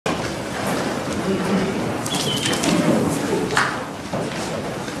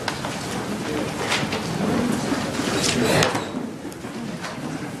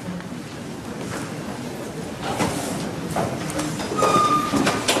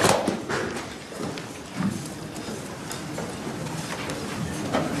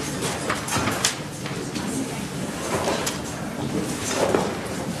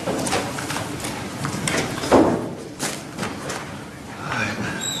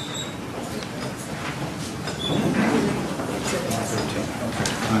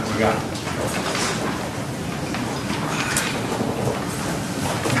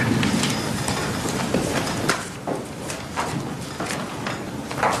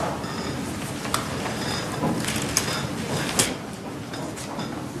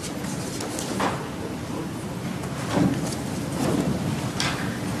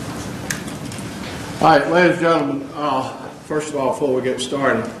All right, ladies and gentlemen, first of all, before we get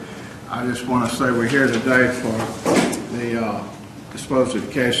started, I just want to say we're here today for the disposal of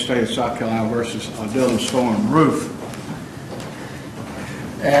the case, State of South Carolina versus Dylann Storm Roof.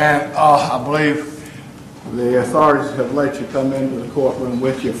 And I believe the authorities have let you come into the courtroom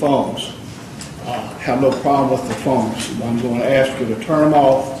with your phones. Have no problem with the phones. I'm going to ask you to turn them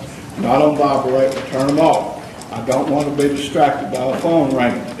off, not on vibrate, but turn them off. I don't want to be distracted by the phone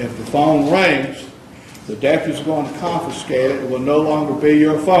ringing. If the phone rings, the deputy is going to confiscate it. It will no longer be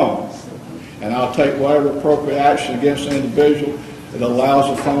your phone. And I'll take whatever appropriate action against the individual that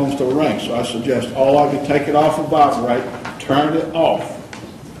allows the phones to ring. So I suggest all of you take it off of vibrate, turn it off.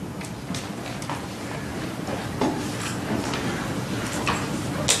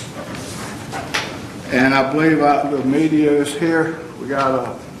 And I believe the media is here. We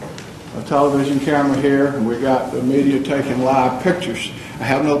got a television camera here, and we got the media taking live pictures. I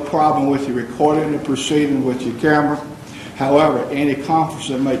have no problem with you recording the proceeding with your camera. However, any conference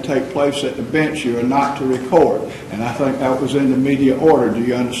that may take place at the bench, you are not to record. And I think that was in the media order. Do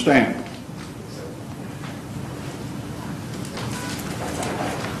you understand?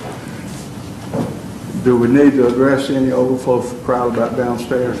 Do we need to address any overflow crowd about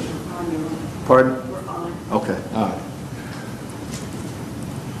downstairs? Pardon? We're fine. Okay, all right.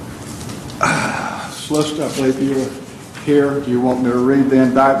 Solicitor, I believe you're here. Do you want me to read the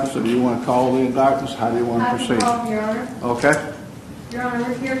indictments, or do you want to call the indictments? How do you want to proceed? I can call, Your Honor. Okay. Your Honor,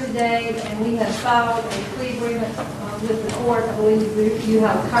 we're here today, and we have filed a plea agreement with the court. I believe you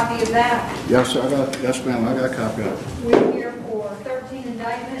have a copy of that. Yes, sir. Yes, ma'am. I got a copy of it. We're here for 13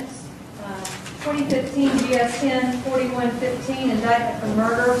 indictments. 2015 GS 10 4115 indictment for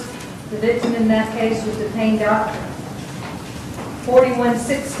murder. The victim in that case was detained doctor.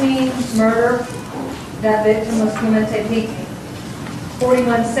 4116 murder. That victim was Clemente Peaking.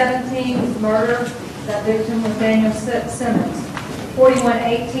 4117 murder. That victim was Daniel Simmons.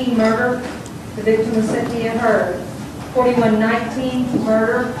 4118 murder. The victim was Cynthia Hurd. 4119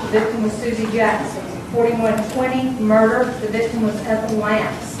 murder. The victim was Susie Jackson. 4120 murder. The victim was Ethel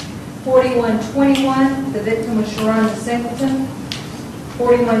Lance. 4121 the victim was Sharonda Singleton.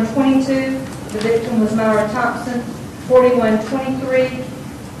 4122 the victim was Myra Thompson. 4123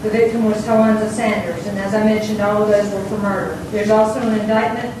 the victim was Tawanza Sanders, and as I mentioned, all of those were for murder. There's also an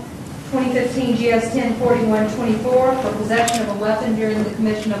indictment, 2015 GS 10 4124 for possession of a weapon during the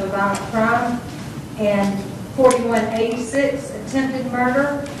commission of a violent crime, and 4186 attempted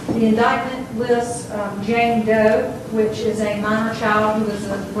murder. The indictment lists Jane Doe, which is a minor child who was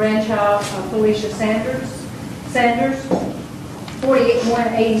a grandchild of Felicia Sanders.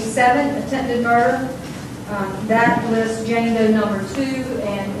 4187 attempted murder. That lists Jane Doe number 2,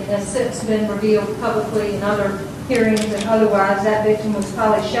 and it has since been revealed publicly in other hearings and otherwise. That victim was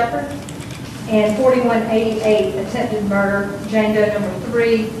Polly Shepard. And 4188 attempted murder, Jane Doe number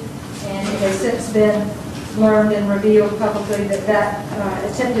 3, and it has since been learned and revealed publicly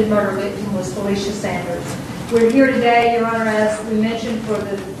that attempted murder victim was Felicia Sanders. We're here today, Your Honor, as we mentioned, for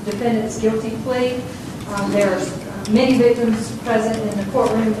the defendant's guilty plea. There's many victims present in the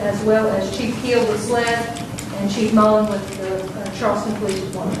courtroom, as well as Chief Keel with SLED and Chief Mullen with the Charleston Police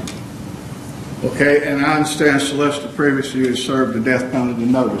Department. Okay, and I understand, Solicitor, previously you served the death penalty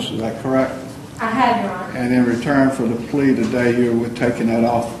notice. Is that correct? I have, Your Honor. And in return for the plea today, you're taking that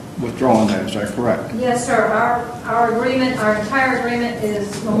off, withdrawing that. Is that correct? Yes, sir. Our agreement, our entire agreement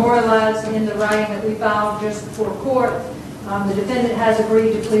is memorialized in the writing that we filed just before court. The defendant has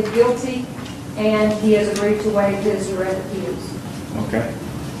agreed to plead guilty, and he has agreed to waive his direct appeals. Okay.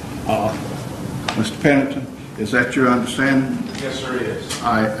 Mr. Pennington, is that your understanding? Yes, sir, it is.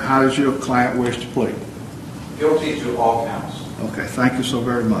 All right. How does your client wish to plead? Guilty to all counts. Okay. Thank you so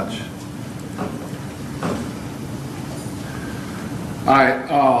very much. All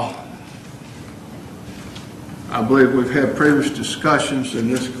right. I believe we've had previous discussions, and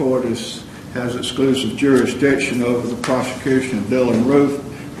this court has exclusive jurisdiction over the prosecution of Dylann Roof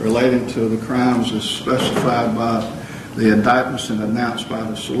relating to the crimes as specified by the indictments and announced by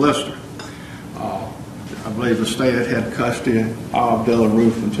the solicitor. I believe the state had custody of Dylann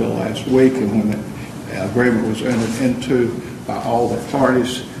Roof until last week, and when the agreement was entered into by all the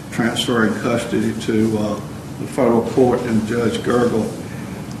parties, transferring custody to the federal court, and Judge Gergel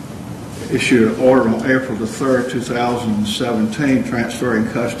issued an order on April the 3rd, 2017, transferring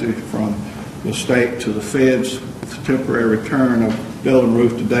custody from the state to the feds with the temporary return of Dylann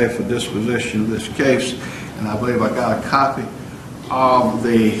Roof today for disposition of this case. And I believe I got a copy of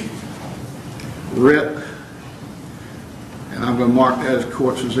the writ, and I'm going to mark that as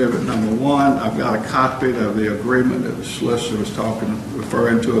Court's Exhibit Number 1. I've got a copy of the agreement that the solicitor was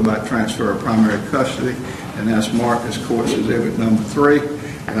referring to about transfer of primary custody, and that's marked as Court's Exhibit Number 3.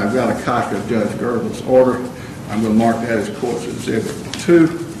 And I've got a copy of Judge Gergel's order. I'm going to mark that as Court's Exhibit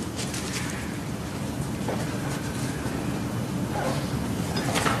 2.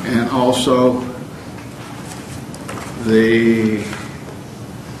 And also the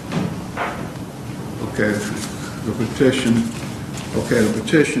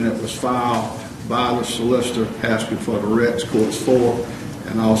petition that was filed by the solicitor asking for the writs, Courts 4,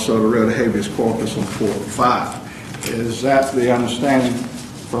 and also the writ of habeas corpus on Court 5. Is that the understanding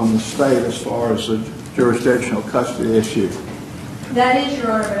from the state as far as the jurisdictional custody issue? That is,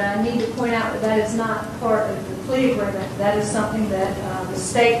 Your Honor, but I need to point out that that is not part of the plea agreement. That is something that the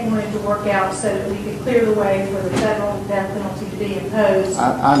state wanted to work out so that we could clear the way for the federal death penalty to be imposed.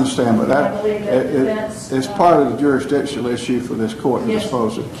 I understand, but I believe that it's part of the jurisdictional issue for this court to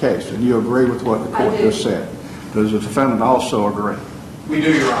dispose of the case, and you agree with what the court just said. Does the defendant also agree? We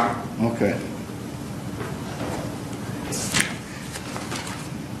do, Your Honor. Okay.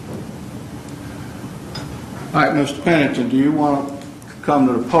 All right, Mr. Pennington, do you want to come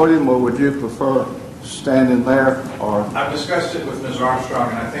to the podium, or would you prefer standing there? Or I've discussed it with Ms. Armstrong,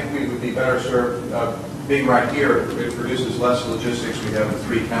 and I think we would be better served being right here. It produces less logistics. We have a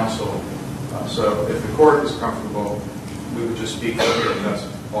 3 counsel. So if the court is comfortable, we would just speak over here, and that's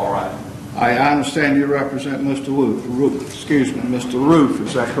all right. I understand you represent Mr. Mr. Roof,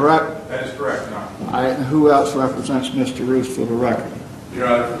 is that correct? That is correct, Your Honor. Who else represents Mr. Roof for the record? Your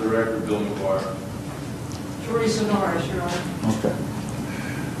Honor, for the record, Bill McGuire. Teresa Norris, Your Honor. Okay.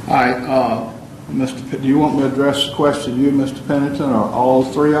 All right, do you want me to address the question to you, Mr. Pennington, or all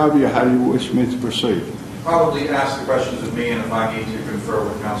 3 of you? How do you wish me to proceed? Probably ask the questions of me, and if I need to confer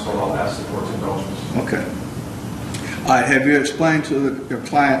with counsel, I'll ask the court's indulgence. Okay. All right, have you explained to your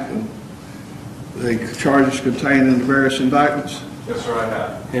client the charges contained in the various indictments? Yes, sir, I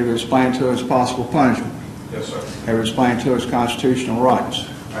have. Have you explained to his possible punishment? Yes, sir. Have you explained to his constitutional rights?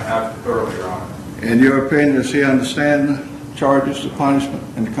 I have thoroughly, Your Honor. In your opinion, does he understand the charges, the punishment,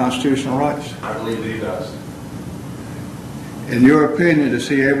 and the constitutional rights? I believe that he does. In your opinion, is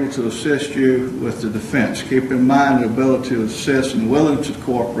he able to assist you with the defense? Keep in mind the ability to assist and willingness to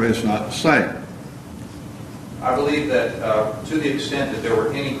cooperate is not the same. I believe that to the extent that there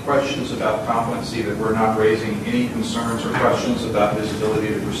were any questions about competency, that we're not raising any concerns or questions about his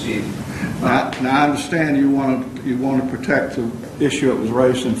ability to proceed. Now I understand you want to protect the issue that was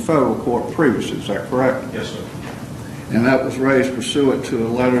raised in federal court previously. Is that correct? Yes, sir. And that was raised pursuant to a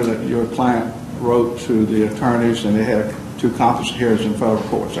letter that your client wrote to the attorneys, and they had 2 conference hearings in federal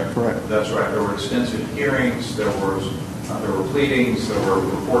court. Is that correct? That's right. There were extensive hearings. There were pleadings. There were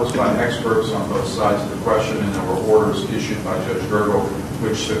reports by experts on both sides of the question, and there were orders issued by Judge Gergel,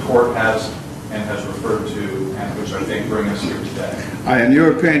 which the court has and has referred to, and which I think bring us here today. In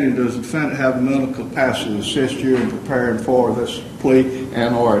your opinion, does the defendant have the mental capacity to assist you in preparing for this plea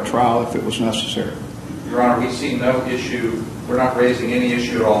and or a trial if it was necessary? Your Honor, we see no issue. We're not raising any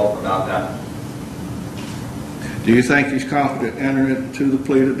issue at all about that. Do you think he's competent entering into the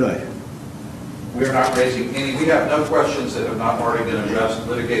plea today? We are not raising any. We have no questions that have not already been addressed,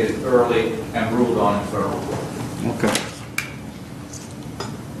 litigated thoroughly, and ruled on in federal court. Okay.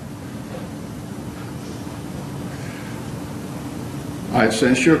 All right,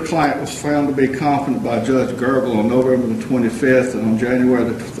 since your client was found to be competent by Judge Gergel on November the 25th and on January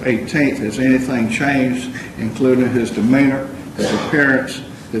the 18th, has anything changed, including his demeanor, his appearance,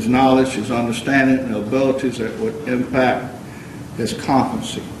 his knowledge, his understanding, and abilities that would impact his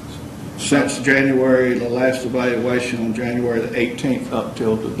competency since January, the last evaluation on January the 18th up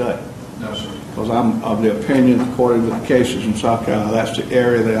till today? No, sir. Because I'm of the opinion, according to the cases in South Carolina, that's the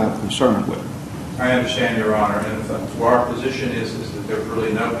area that I'm concerned with. I understand, Your Honor, and our position is that there's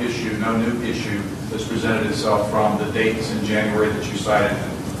really no issue, no new issue that's presented itself from the dates in January that you cited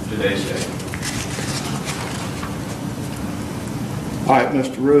in today's date. All right,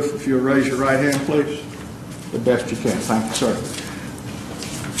 Mr. Roof, if you'll raise your right hand, please. The best you can. Thank you, sir.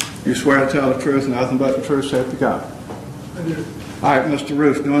 You swear to tell the truth and nothing but the truth, so help you God? I do. All right, Mr.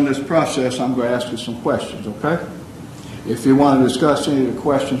 Roof, during this process, I'm going to ask you some questions, okay? If you want to discuss any of the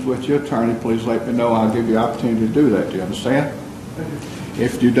questions with your attorney, please let me know. I'll give you the opportunity to do that. Do you understand? I do.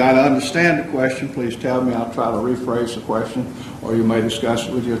 If you don't understand the question, please tell me. I'll try to rephrase the question, or you may discuss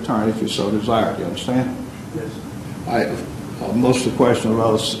it with your attorney if you so desire. Do you understand? Yes. All right. Most of the questions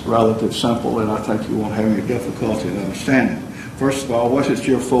are relatively simple, and I think you won't have any difficulty in understanding. First of all, what is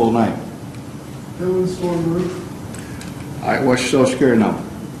your full name? Dylann Roof. All right. What's your Social Security number?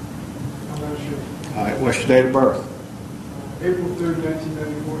 I'm not sure. All right. What's your date of birth? April 3rd,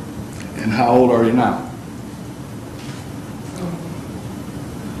 1994. And how old are you now?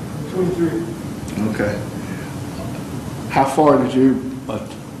 23. Okay. How far did you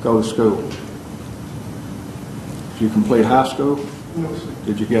go to school? Did you complete high school? No, sir.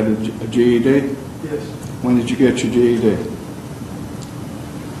 Did you get a GED? Yes. When did you get your GED?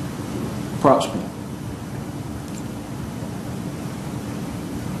 Approximately.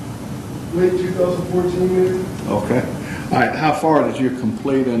 Late 2014, maybe. Okay. All right. How far did you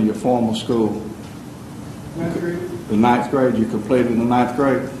complete in your formal school? 9th grade. The 9th grade. You completed the 9th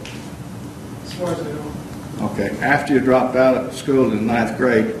grade? As far as I know. Okay. After you dropped out of school in the 9th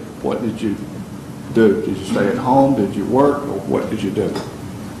grade, what did you do? Did you stay at home? Did you work? Or what did you do?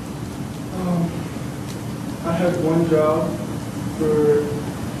 I had one job for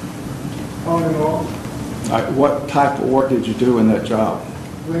on and off. All right. What type of work did you do in that job?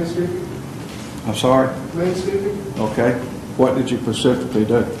 Landscaping. I'm sorry? Landscaping. Okay. What did you specifically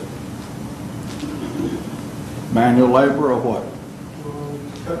do? Manual labor or what?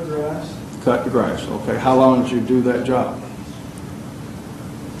 Cut grass. Cut the grass. Okay. How long did you do that job?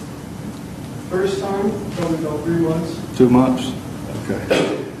 First time, probably about 3 months. 2 months? Okay.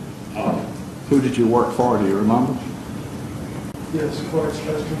 Who did you work for? Do you remember? Yes, Clark's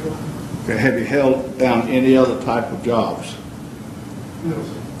Pest Control. Okay. Have you held down any other type of jobs? No,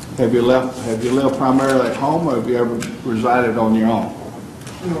 sir. Have you lived primarily at home, or have you ever resided on your own?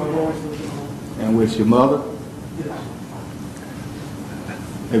 No, I've always lived at home. And with your mother? Yes.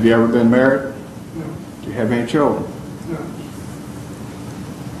 Have you ever been married? No. Do you have any children? No.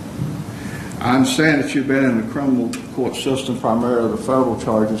 I understand that you've been in the criminal court system, primarily the federal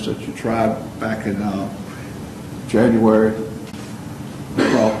charges that you tried back in January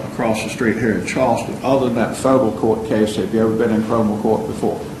across the street here in Charleston. Other than that federal court case, have you ever been in criminal court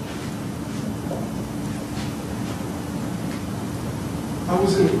before? I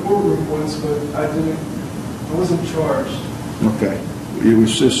was in the courtroom once, but I wasn't charged. Okay. You were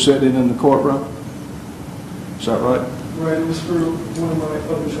just sitting in the courtroom? Is that right? Right, it was for one of my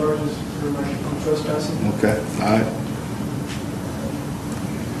other charges for my trespassing. Okay. All right.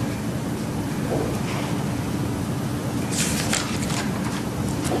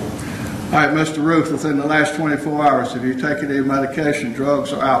 All right, Mr. Roof, within the last 24 hours, have you taken any medication,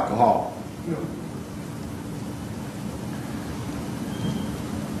 drugs, or alcohol? No.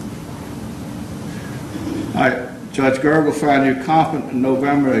 All right. Judge Gergel found you competent in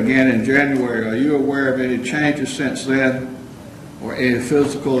November, again in January. Are you aware of any changes since then, or any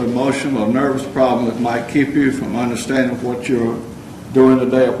physical, emotional, or nervous problem that might keep you from understanding what you're doing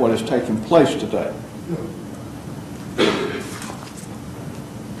today or what is taking place today? No.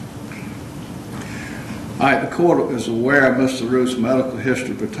 All right, the court is aware of Mr. Roof's medical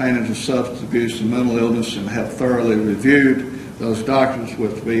history pertaining to substance abuse and mental illness and have thoroughly reviewed those documents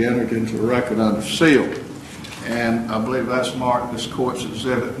which will be entered into the record under seal. And I believe that's marked this court's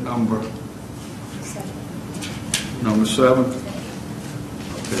exhibit number 7.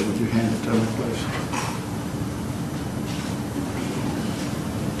 Okay, would you hand it to me, please?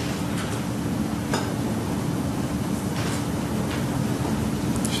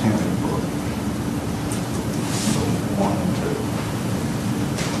 Just hand it to me. 1 and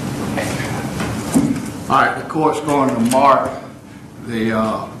 2. All right, the court's going to mark the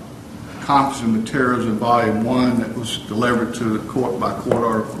competency materials in Volume 1 that was delivered to the court by court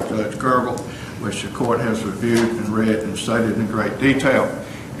order from Judge Gergel, which the court has reviewed and read and studied in great detail.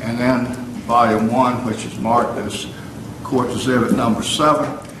 And then Volume 1, which is marked as Court's Exhibit number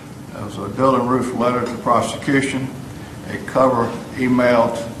 7, was a Dylann Roof letter to prosecution, a cover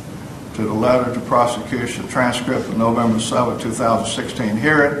emailed to the letter to prosecution, transcript of November 7, 2016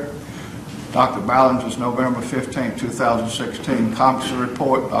 hearing, Dr. Ballinger's November 15, 2016 competency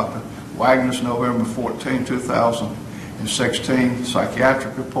report, Dr. Wagner's November 14, 2016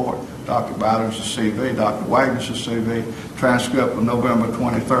 psychiatric report, Dr. Ballinger's CV, Dr. Wagner's CV, transcript of November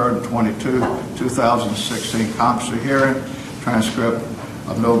 23 and 22, 2016 competency hearing, transcript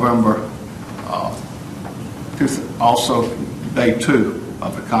of November, also day 2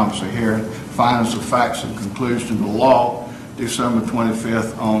 of the competency hearing, findings of facts and conclusion of the law, December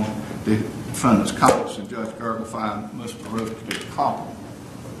 25th, on the defendant's competency. Judge Gergel found Mr. Ruth to be competent.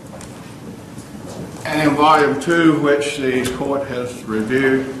 And in volume 2, which the court has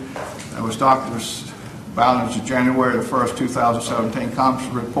reviewed, there was Dr. Ballard's January 1st, 2017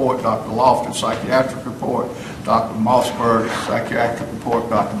 competency report, Dr. Lofton's psychiatric report, Dr. Mossberg's psychiatric report,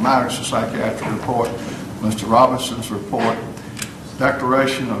 Dr. Maddox's psychiatric report, Mr. Robinson's report,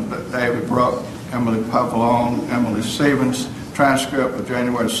 declaration of David Brooke, Emily Pavlone, Emily Stevens, transcript of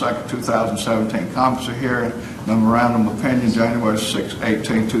January 2nd, 2017 competency hearing, memorandum of opinion January 6,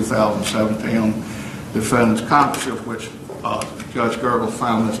 2017 on defendant's competency, of which Judge Gergel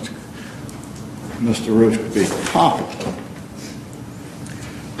found Mr. Ruth to be competent.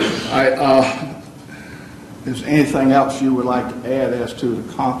 Is anything else you would like to add as to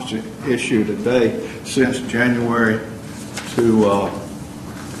the competency issue today since January to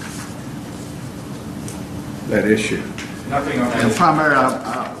that issue? Nothing on that. And primarily,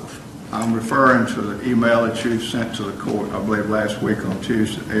 I'm referring to the email that you sent to the court, I believe last week on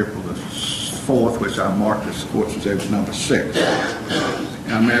Tuesday, April the 4th, which I marked as court's exhibit number 6.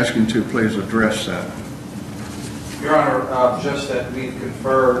 And I'm asking you to please address that. Your Honor, just that we've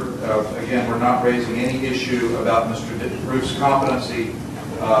conferred, again, we're not raising any issue about Mr. Ruth's competency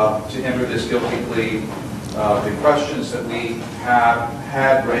to enter this guilty plea. The questions that we have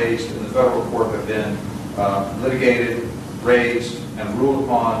had raised in the federal court have been litigated, raised, and ruled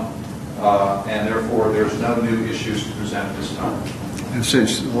upon, and therefore there's no new issues to present at this time. And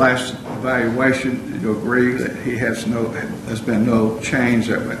since the last evaluation, do you agree that there's been no change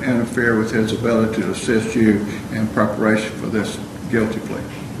that would interfere with his ability to assist you in preparation for this guilty plea?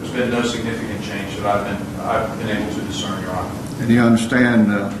 There's been no significant change that I've been able to discern, Your Honor. And you understand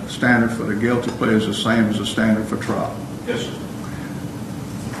the standard for the guilty plea is the same as the standard for trial? Yes, sir.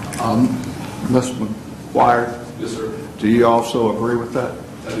 Mr. McGuire? Yes, sir. Do you also agree with that?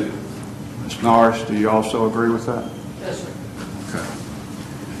 I do. Ms. Norris, do you also agree with that? Yes, sir. Okay.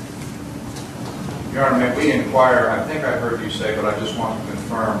 Your Honor, may we inquire, I think I heard you say, but I just want to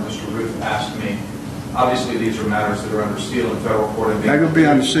confirm, Mr. Ruth asked me, obviously these are matters that are under seal in federal court. They're going to be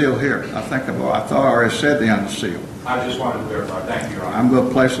under seal here. I thought I already said they're under seal. I just wanted to verify. Thank you, Your Honor. I'm going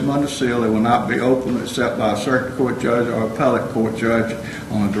to place them under seal. They will not be open except by a circuit court judge or appellate court judge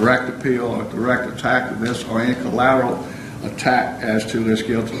on a direct appeal or a direct attack of this or any collateral attack as to this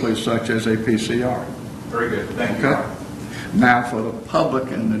guilty plea, such as a PCR. Very good. Thank you, Your Honor. Now, for the public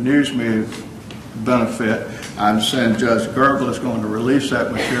and the news media benefit, I understand Judge Gergel is going to release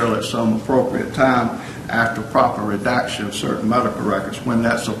that material at some appropriate time after proper redaction of certain medical records. When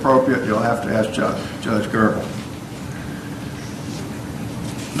that's appropriate, you'll have to ask Judge Gergel.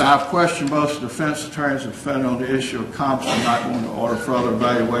 Now, I've questioned both the defense attorneys and defendant on the issue of competency. I'm not going to order further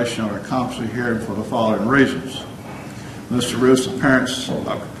evaluation on the competency hearing for the following reasons. Mr. Ruth's appearance of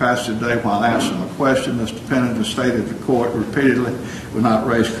capacity today while answering the question, Mr. Pennington stated to the court repeatedly would not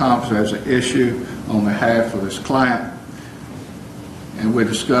raise competency as an issue on behalf of his client. And we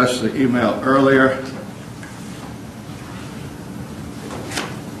discussed the email earlier.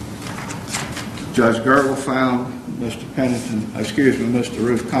 Judge Gergel found Mr.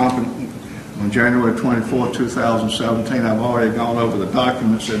 Ruth competent on January 24, 2017. I've already gone over the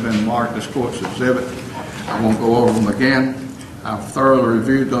documents that have been marked as court's exhibit. I won't go over them again. I've thoroughly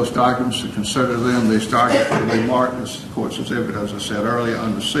reviewed those documents and considered them. These documents will be marked as court's exhibit, as I said earlier,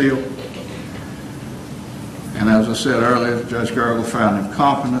 under seal. And as I said earlier, Judge Gergel found him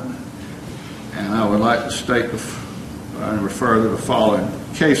competent. And I would like to state and refer to the following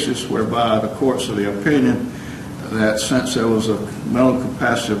cases whereby the courts of the opinion that since there was a mental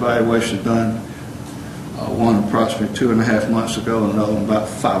capacity evaluation done, one approximately 2.5 months ago and another one about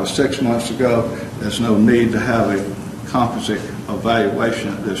 5 or 6 months ago, there's no need to have a competency evaluation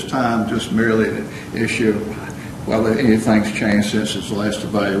at this time, just merely the issue of whether anything's changed since its last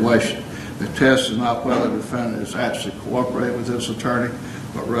evaluation. The test is not whether the defendant is actually cooperating with his attorney,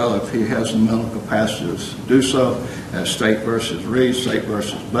 but rather if he has the mental capacity to do so, as State versus Reed, State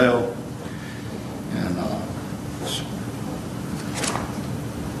versus Bell, and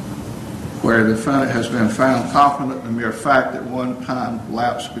where the defendant has been found competent, the mere fact that one time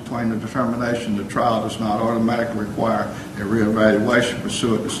lapsed between the determination and the trial does not automatically require a reevaluation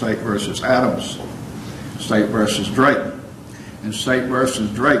pursuant to State versus Adams, State versus Drayton. And State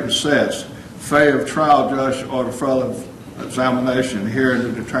versus Drayton says, failure of trial judge to order further examination and hearing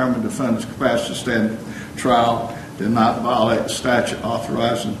to determine defendant's capacity to stand trial did not violate the statute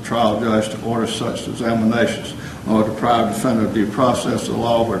authorizing the trial judge to order such examinations, nor deprive the defendant of due process of the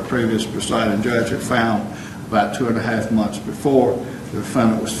law where the previous presiding judge had found about 2.5 months before the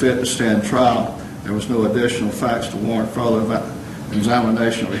defendant was fit to stand trial. There was no additional facts to warrant further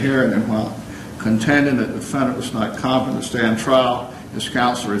examination or hearing, and while contending that the defendant was not competent to stand trial, his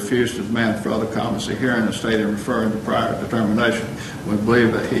counsel refused to demand further competency hearing and stated referring to prior determination. We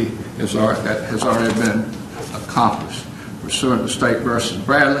believe that has already been accomplished. Pursuant to State versus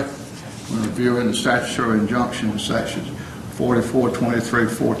Bradley, when reviewing the statutory injunction in sections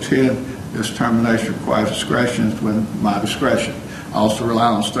 4423-410, this termination requires discretion is within my discretion. I also rely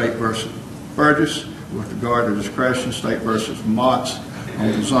on State versus Burgess with regard to discretion, State versus Motts on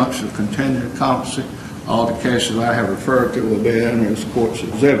the presumption of contingent competency. All the cases I have referred to will be entered in this court's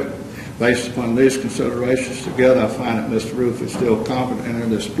exhibit. Based upon these considerations together, I find that Mr. Roof is still competent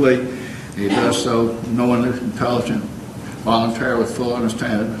in this plea. He does so knowingly, intelligent, voluntary, with full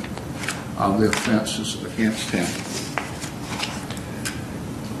understanding of the offenses against him.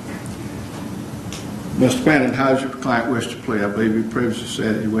 Mr. Pennon, how does your client wish to plead? I believe you previously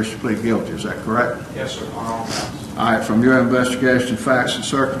said you wish to plead guilty. Is that correct? Yes, sir. On all counts. All right. From your investigation, facts, and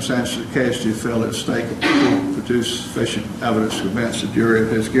circumstances of the case, do you feel that the state can produce sufficient evidence to convince the jury of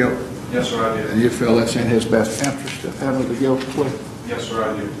his guilt? Yes, sir, I do. And you feel that's in his best interest of having the guilty plea? Yes, sir,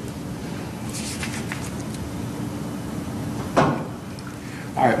 I do.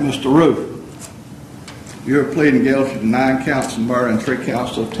 All right, Mr. Roof, you're pleading guilty to 9 counts of murder and 3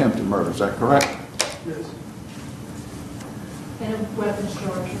 counts of attempted murder. Is that correct? Yes. And a weapons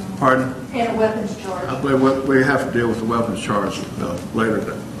charge. Pardon? And a weapons charge. I believe we have to deal with the weapons charge later,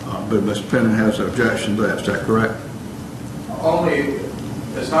 but Mr. Pennon has an objection to that. Is that correct? Only,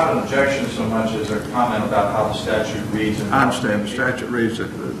 it's not an objection so much as a comment about how the statute reads. And I understand. The statute reads that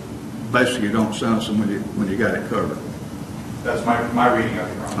basically you don't sentence them when you got it covered. That's my reading of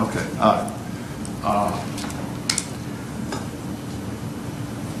it, Your Honor. Okay. All right.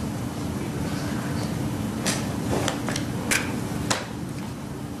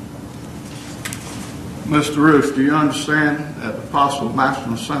 Mr. Roof, do you understand that the possible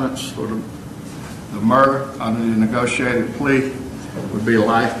maximum sentence for the murder under the negotiated plea would be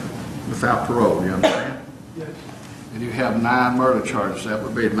life without parole? Do you understand? Yes. And you have 9 murder charges. That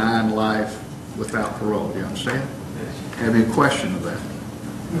would be 9 life without parole. Do you understand? Yes. Have you a question of that?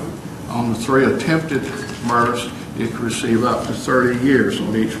 No. On the 3 attempted murders, you could receive up to 30 years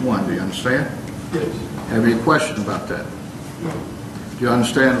on each one. Do you understand? Yes. Have you a question about that? No. Do you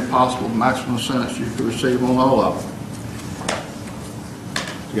understand the possible maximum sentence you could receive on all of them?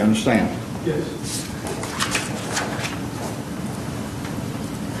 Do you understand? Yes.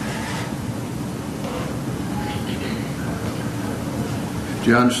 Do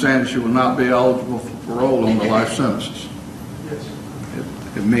you understand that you will not be eligible for parole on the life sentences? Yes.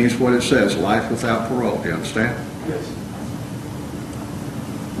 It means what it says, life without parole. Do you understand? Yes.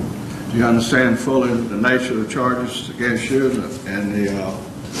 Do you understand fully the nature of the charges against you and the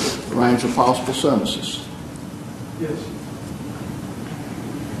range of possible sentences? Yes.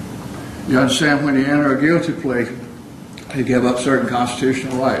 You understand when you enter a guilty plea, you give up certain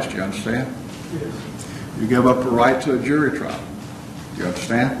constitutional rights. Do you understand? Yes. You give up a right to a jury trial. Do you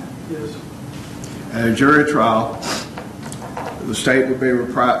understand? Yes. At a jury trial, the state would be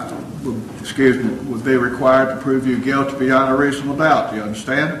required to prove you guilty beyond a reasonable doubt. Do you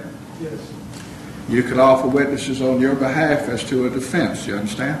understand? Yes. You could offer witnesses on your behalf as to a defense. Do you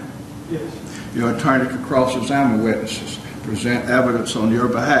understand? Yes. Your attorney could cross-examine witnesses, present evidence on your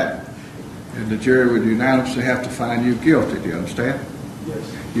behalf, and the jury would unanimously have to find you guilty. Do you understand? Yes.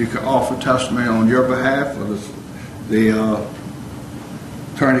 You could offer testimony on your behalf, or the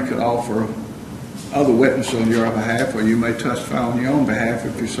attorney could offer other witnesses on your behalf, or you may testify on your own behalf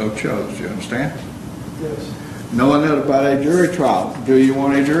if you so chose. Do you understand? Yes. Knowing that about a jury trial, do you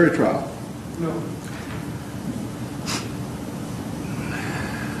want a jury trial? No.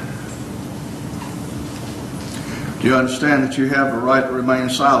 Do you understand that you have a right to remain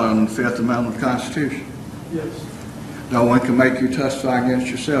silent on the Fifth Amendment of the Constitution? Yes. No one can make you testify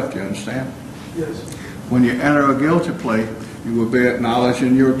against yourself. Do you understand? Yes. When you enter a guilty plea, you will be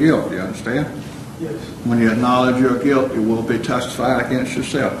acknowledging your guilt. Do you understand? Yes. When you acknowledge your guilt, you will be testifying against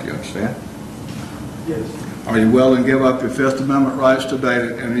yourself. Do you understand? Yes. Are you willing to give up your Fifth Amendment rights today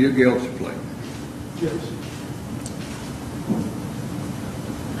to enter your guilty plea? Yes.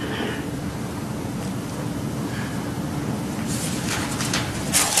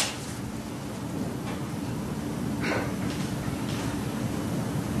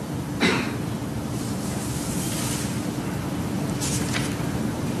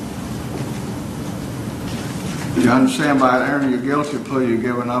 Do you You understand by entering your guilty plea, you're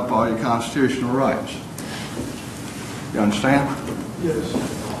giving up all your constitutional rights. You understand? Yes.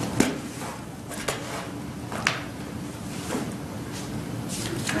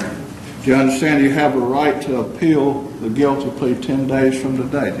 Do you understand you have a right to appeal the guilty plea 10 days from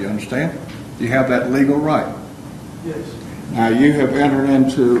today? Do you understand? You have that legal right. Yes. Now, you have entered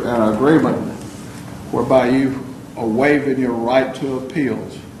into an agreement whereby you are waiving your right to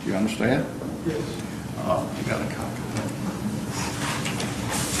appeals. Do you understand? Yes. You got a copy of that.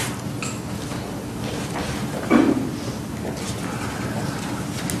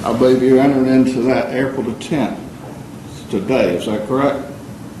 I believe you entered into that April the 10th today. Is that correct?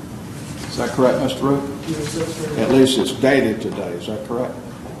 Is that correct, Mr. Ruth? Yes, that's right. At least it's dated today. Is that correct?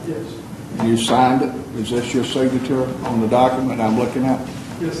 Yes. You signed it? Is this your signature on the document I'm looking at?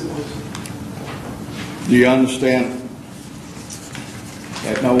 Yes, it is. Do you understand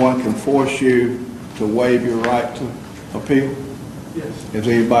that no one can force you to waive your right to appeal? Yes. Has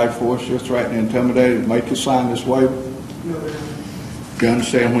anybody forced you, threatened, intimidated, make you sign this waiver? No, they haven't. Do you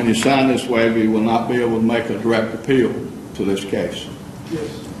understand when you sign this waiver, you will not be able to make a direct appeal to this case? Yes.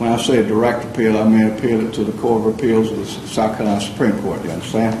 When I say a direct appeal, I mean appeal it to the Court of Appeals of the South Carolina Supreme Court. Do you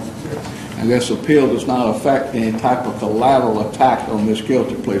understand? Yes. And this appeal does not affect any type of collateral attack on this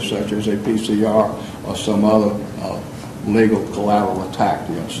guilty plea, such as a PCR or some other legal collateral attack.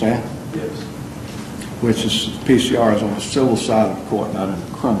 Do you understand? Yes. Which is, PCR is on the civil side of the court, not on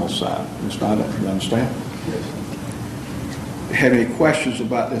the criminal side. It's not, you understand? Yes. Have any questions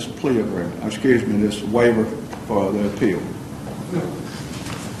about this plea agreement? Excuse me, this waiver for the appeal? No.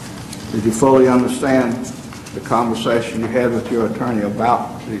 Did you fully understand the conversation you had with your attorney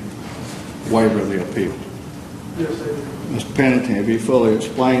about the waiver of the appeal? Yes, I do. Mr. Pennington, have you fully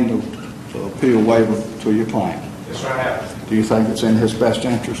explained the appeal waiver to your client? Yes, sir, I have. Do you think it's in his best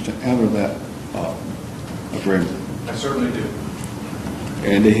interest to enter that agreement? I certainly do.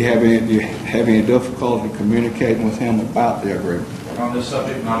 And do you have any difficulty communicating with him about the agreement? On this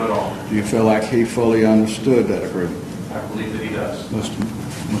subject, not at all. Do you feel like he fully understood that agreement? I believe that he does. Mr.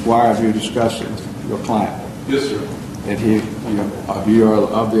 McGuire, have you discussed it with your client? Yes, sir. And you are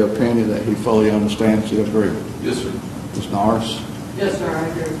of the opinion that he fully understands the agreement? Yes, sir. Ms. Norris? Yes, sir, I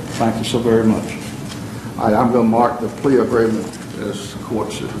agree. Thank you so very much. All right, I'm going to mark the plea agreement as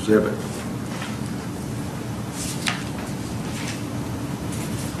court's exhibit.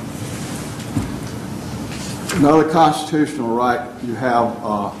 Another constitutional right you have,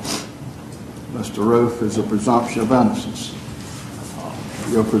 Mr. Ruth, is a presumption of innocence.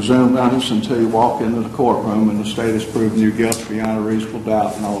 You're presumed innocent until you walk into the courtroom and the state has proven you guilty beyond a reasonable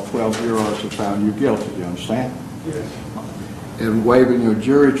doubt and all 12 jurors have found you guilty. Do you understand? Yes. In waiving your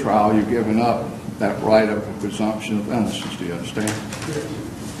jury trial, you're giving up that right of a presumption of innocence. Do you understand?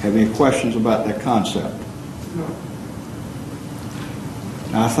 Yes. Have any questions about that concept? No.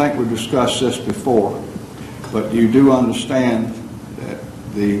 Now, I think we discussed this before, but you do understand that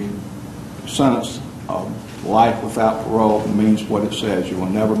the sentence of life without parole means what it says. You will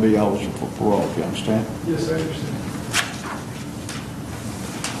never be eligible for parole. Do you understand? Yes, I understand.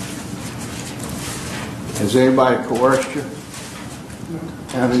 Has anybody coerced you No.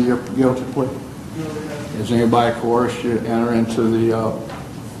 to enter your guilty plea? No, they haven't. Has anybody coerced you to enter into the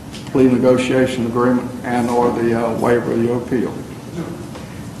plea negotiation agreement and or the waiver of your appeal? No.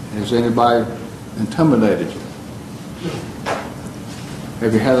 Has anybody intimidated you? No.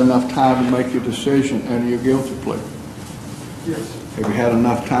 Have you had enough time to make your decision and your guilty plea? Yes. Have you had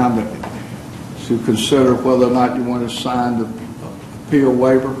enough time to consider whether or not you want to sign the appeal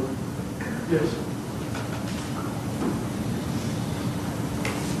waiver? Yes.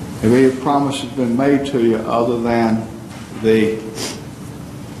 Have any promises been made to you other than the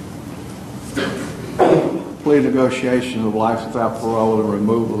plea negotiation of life without parole and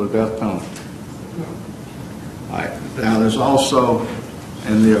removal of the death penalty? No. All right. Now, there's also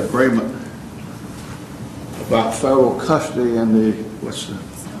in the agreement about federal custody and the, what's the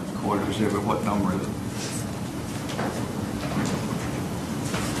court exhibit, what number is it?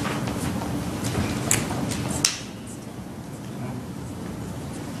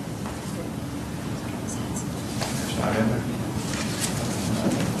 It's not in there?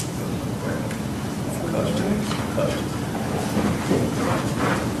 Custody.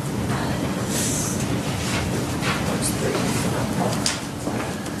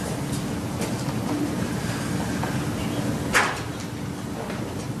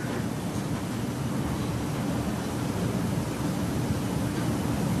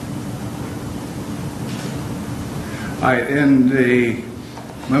 All right, in the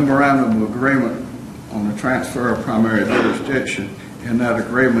memorandum of agreement on the transfer of primary jurisdiction, in that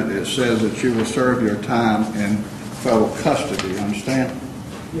agreement it says that you will serve your time in federal custody, you understand?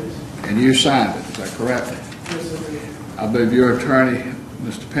 Yes. And you signed it, is that correct? Yes, I did. I believe your attorney,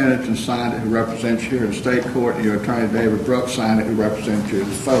 Mr. Pennington, signed it, who represents you here in state court, and your attorney, David Brooks, signed it, who represents you in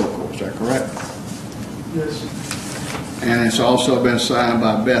the federal court, is that correct? Yes. And it's also been signed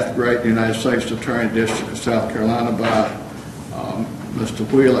by Beth Great, United States Attorney, District of South Carolina, by Mr.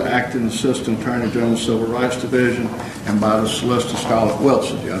 Wheeler, Acting Assistant Attorney General, Civil Rights Division, and by the Solicitor Scarlett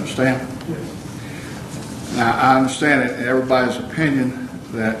Wilson. Do you understand? Yes. Now, I understand it in everybody's opinion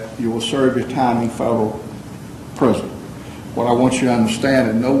that you will serve your time in federal prison. What I want you to understand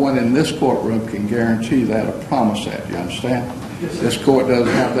is no one in this courtroom can guarantee that or promise that. Do you understand? Yes, sir. This court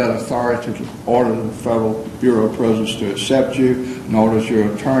doesn't have that authority to order the Federal Bureau of Prisons to accept you, nor does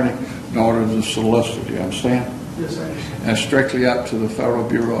your attorney, nor does the solicitor. Do you understand? Yes, I understand. That's strictly up to the Federal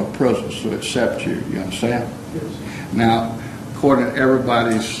Bureau of Prisons to accept you. You understand? Yes. Now, according to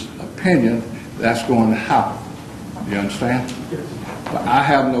everybody's opinion, that's going to happen. You understand? Yes. But I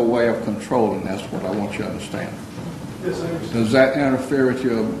have no way of controlling. That's what I want you to understand. Yes, I understand. Does that interfere with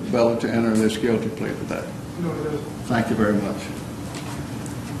your ability to enter this guilty plea today? No, it doesn't. Thank you very much.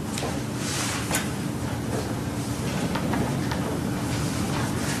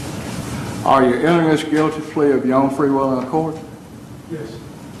 Are you entering this guilty plea of your own free will and accord? Yes.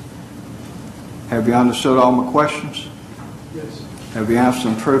 Have you understood all my questions? Yes. Have you answered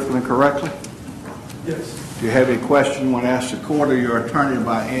them truthfully and correctly? Yes. Do you have any question you want to ask the court or your attorney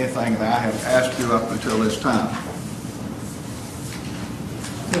about anything that I have asked you up until this time?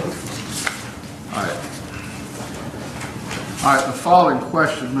 No. All right. All right, the following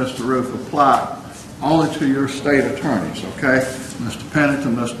questions, Mr. Roof, apply only to your state attorneys, okay? Mr.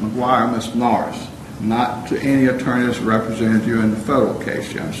 Pennington, Mr. McGuire, Mr. Norris, not to any attorneys that represented you in the federal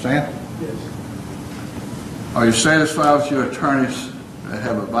case, you understand? Yes. Are you satisfied with your attorneys that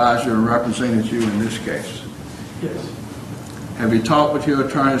have advised you and represented you in this case? Yes. Have you talked with your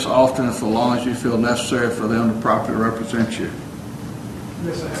attorneys often and for as long as you feel necessary for them to properly represent you?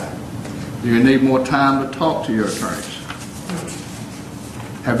 Yes, I have. Do you need more time to talk to your attorneys? No.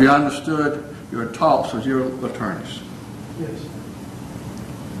 Have you understood your talks with your attorneys? Yes.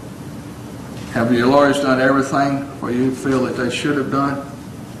 Have your lawyers done everything where you feel that they should have done?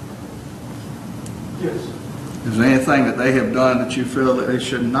 Yes. Is there anything that they have done that you feel that they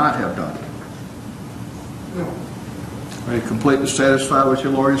should not have done? No. Are you completely satisfied with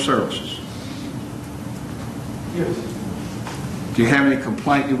your lawyer services? Yes. Do you have any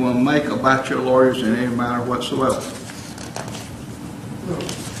complaint you want to make about your lawyers in any manner whatsoever? No.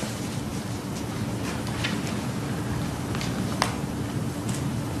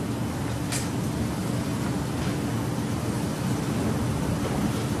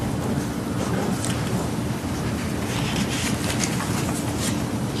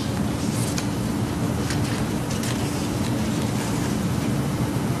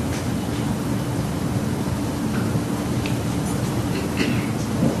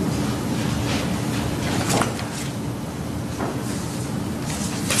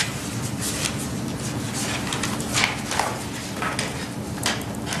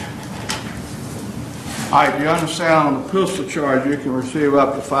 All right, do you understand on the pistol charge you can receive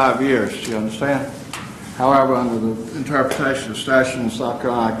up to 5 years? Do you understand? However, under the interpretation of statute in the South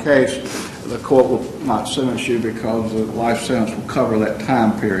Carolina case, the court will not sentence you because the life sentence will cover that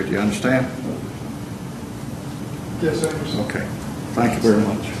time period. Do you understand? Yes, I understand. Okay. Thank you very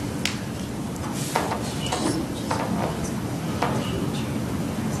much.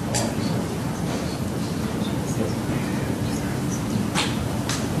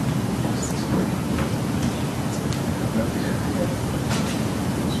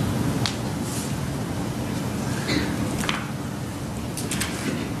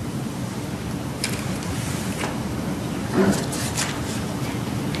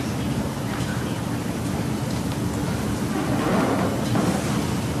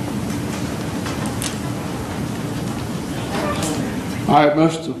 All right,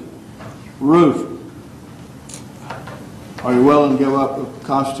 Mr. Roof, are you willing to give up the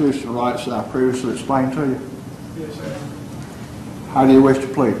constitutional rights that I previously explained to you? Yes, I am. How do you wish to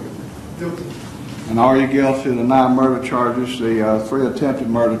plead? Guilty. And are you guilty of the 9 murder charges, the 3 attempted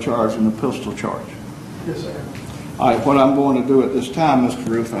murder charge, and the pistol charge? Yes, I am. All right, what I'm going to do at this time, Mr.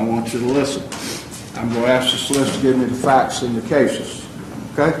 Roof, I want you to listen. I'm going to ask the solicitor to give me the facts in the cases,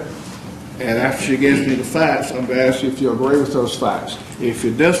 okay? And after she gives me the facts, I'm going to ask you if you agree with those facts. If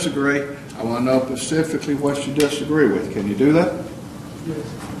you disagree, I want to know specifically what you disagree with. Can you do that? Yes.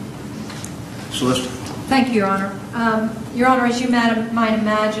 Solicitor. Thank you, Your Honor. Your Honor, as you might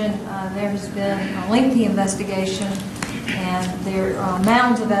imagine, there has been a lengthy investigation and there are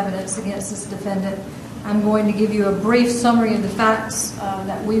mounds of evidence against this defendant. I'm going to give you a brief summary of the facts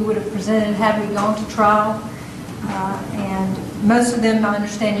that we would have presented had we gone to trial. And most of them I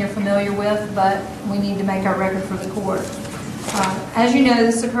understand you're familiar with, but we need to make our record for the court. As you know,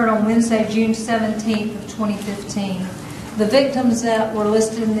 this occurred on Wednesday, June 17th of 2015. The victims that were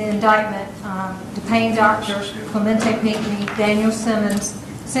listed in the indictment, DePayne Doctor, Clemente Pinckney, Daniel Simmons,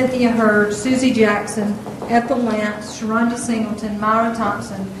 Cynthia Hurd, Susie Jackson, Ethel Lance, Sharonda Singleton, Myra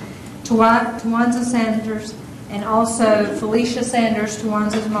Thompson, Tawanza Sanders, and also Felicia Sanders,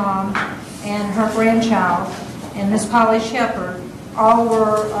 Tawanza's mom, and her grandchild, and Miss Polly Shepard, all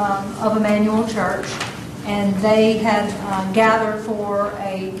were of Emmanuel Church, and they had gathered for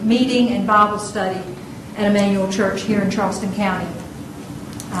a meeting and Bible study at Emmanuel Church here in Charleston County.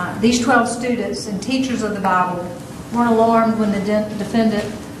 These 12 students and teachers of the Bible weren't alarmed when the defendant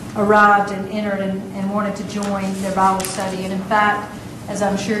arrived and entered and wanted to join their Bible study. And in fact, as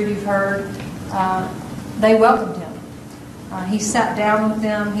I'm sure you've heard, they welcomed him. He sat down with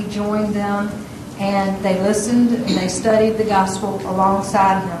them, he joined them, and they listened and they studied the gospel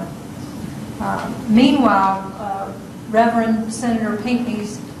alongside him. Meanwhile, Reverend Senator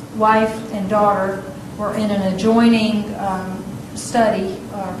Pinckney's wife and daughter were in an adjoining study,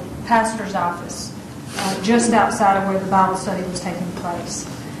 pastor's office, just outside of where the Bible study was taking place.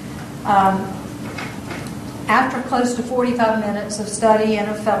 After close to 45 minutes of study and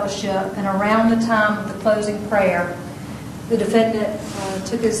of fellowship, and around the time of the closing prayer, the defendant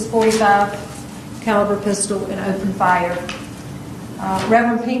took his .45 caliber pistol and opened fire.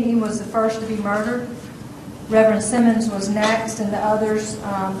 Reverend Pinckney was the first to be murdered. Reverend Simmons was next, and the others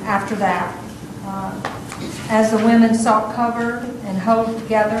after that. As the women sought cover and huddled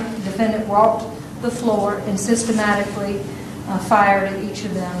together, the defendant walked the floor and systematically fired at each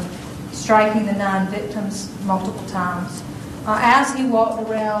of them, striking the 9 victims multiple times. As he walked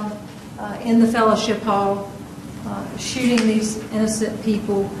around in the fellowship hall, shooting these innocent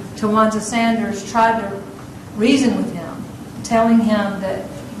people, Tawanza Sanders tried to reason with him, telling him that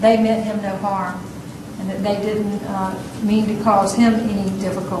they meant him no harm and that they didn't mean to cause him any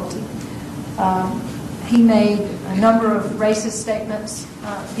difficulty. He made a number of racist statements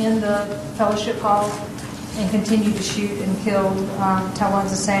in the fellowship hall and continued to shoot and killed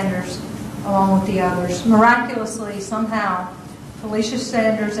Tawanza Sanders along with the others. Miraculously, somehow, Felicia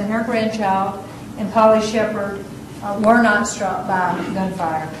Sanders and her grandchild and Polly Shepard were not struck by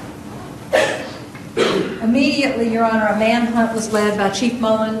gunfire. Immediately, Your Honor, a manhunt was led by Chief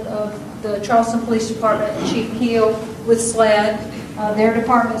Mullen of the Charleston Police Department and Chief Keel with SLED. Their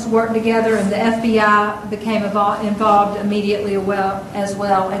departments worked together, and the FBI became involved immediately as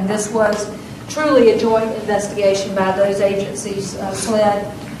well. And this was truly a joint investigation by those agencies, SLED,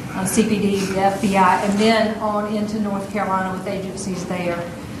 CPD, the FBI, and then on into North Carolina with agencies there.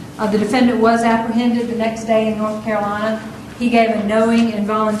 The defendant was apprehended the next day in North Carolina. He gave a knowing and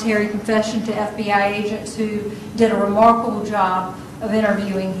voluntary confession to FBI agents who did a remarkable job of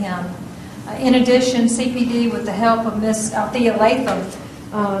interviewing him. In addition, CPD, with the help of Miss Althea Latham,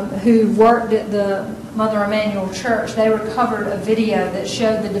 who worked at the Mother Emanuel Church, they recovered a video that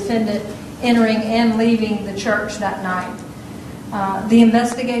showed the defendant entering and leaving the church that night. The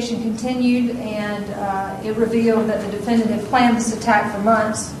investigation continued, and it revealed that the defendant had planned this attack for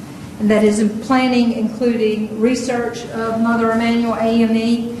months, and that his planning including research of Mother Emanuel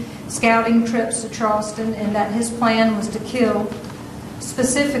AME, scouting trips to Charleston, and that his plan was to kill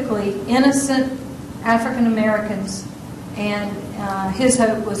specifically innocent African Americans, and his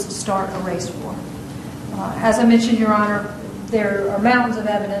hope was to start a race war. As I mentioned, Your Honor, there are mountains of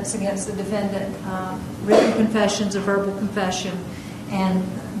evidence against the defendant, written confessions, a verbal confession, and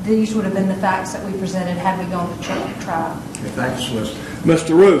these would have been the facts that we presented had we gone to trial. Okay, thanks, Solicitor.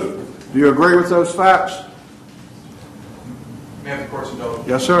 Mr. Ruth, do you agree with those facts? May I have the court's indulgence?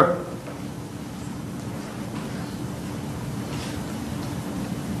 Yes, sir.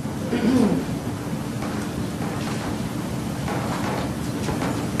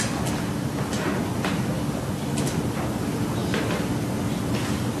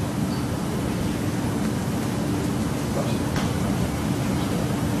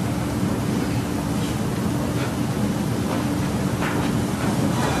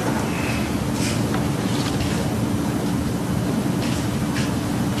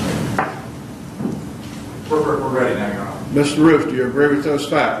 We're ready now, Your Honor. Mr. Ruth, do you agree with those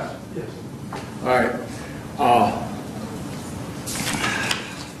facts? Yes. All right.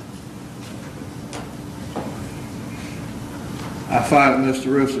 I find that Mr.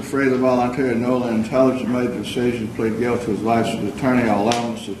 Ruth is free to volunteer and knowingly and intelligently made the decision to plead guilty to his licensed attorney. All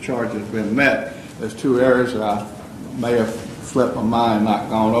elements of the charge has been met. There's 2 areas that I may have slipped my mind, not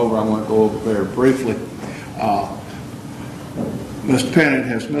gone over. I want to go over very briefly. Mr. Pennant,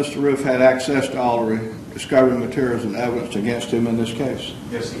 has Mr. Roof had access to all the discovery materials and evidence against him in this case?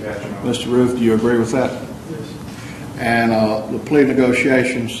 Yes, he has, Your Honor. Mr. Roof, do you agree with that? Yes. And the plea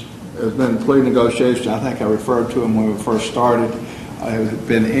negotiations, there's been plea negotiations, I think I referred to them when we first started. Has there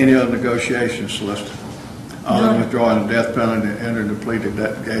been any other negotiations, Solicitor, other than withdrawing the death penalty and entering the plea to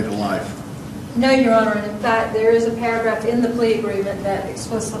gate of life? No, Your Honor, and in fact, there is a paragraph in the plea agreement that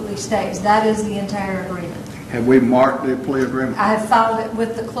explicitly states that is the entire agreement. Have we marked the plea agreement? I have filed it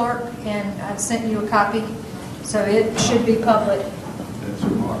with the clerk, and I've sent you a copy, so it should be public. It's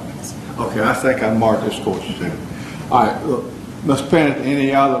marked. Okay, I think I marked this court's decision. All right, look, Mr. Pennant,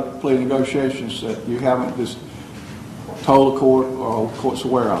 any other plea negotiations that you haven't just told the court or the court's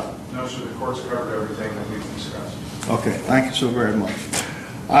aware of? No, sir, the court's covered everything that we've discussed. Okay, thank you so very much.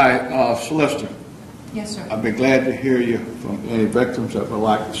 All right, Solicitor, Yes, sir. I'd be glad to hear you from any victims that would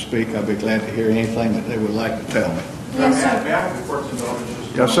like to speak. I'd be glad to hear anything that they would like to tell me. Yes, sir. May I have the court's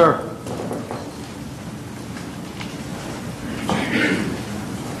indulgence? Just a Yes, moment? sir.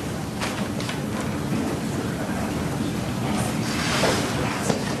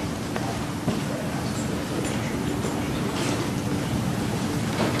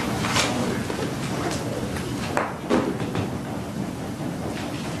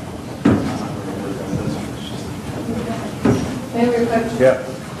 May I request? Yeah.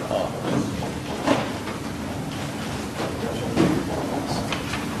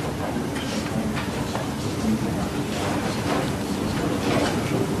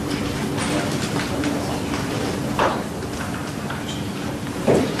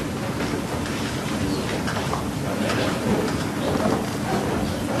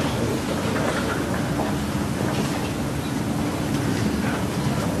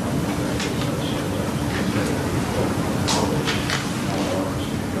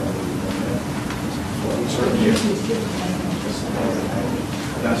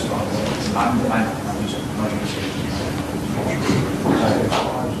 That's fine. I'm just letting you see.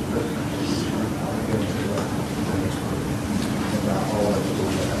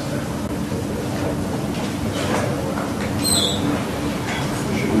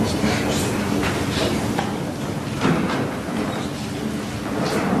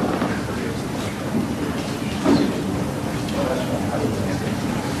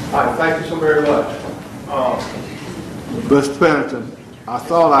 All right, thank you so very much. Mr. Pennington, I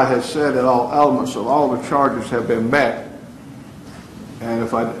thought I had said that all elements of all the charges have been met, and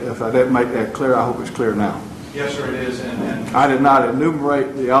if I didn't make that clear, I hope it's clear now. Yes, sir, it is, and I did not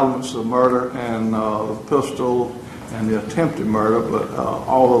enumerate the elements of murder and the pistol and the attempted murder, but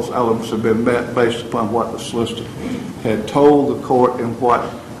all those elements have been met based upon what the solicitor had told the court and what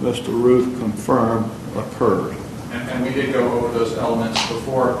Mr. Ruth confirmed occurred. And we did go over those elements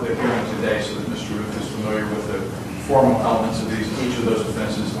before the hearing today, so that Mr. Ruth is familiar with the formal elements of each of those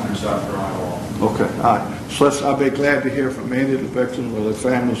offenses under South Carolina law. Okay, all right. So I'll be glad to hear from any of the victims or their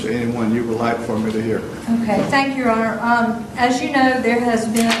families, anyone you would like for me to hear. Okay, thank you, Your Honor. As you know, there has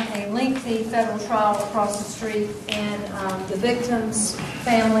been a lengthy federal trial across the street, and the victims'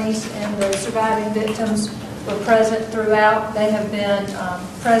 families and the surviving victims were present throughout. They have been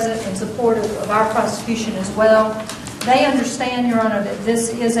present and supportive of our prosecution as well. They understand, Your Honor, that this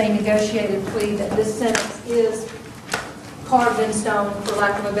is a negotiated plea, that this sentence is carved in stone, for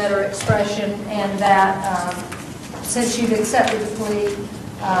lack of a better expression, and that since you've accepted the plea,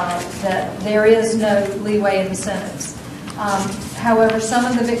 that there is no leeway in the sentence. However, some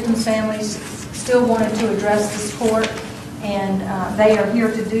of the victims' families still wanted to address this court, and they are here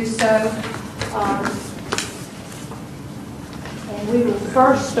to do so. And we will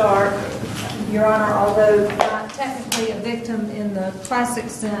first start, Your Honor, although not technically a victim in the classic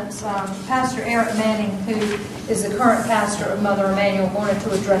sense, Pastor Eric Manning, who is the current pastor of Mother Emanuel, wanted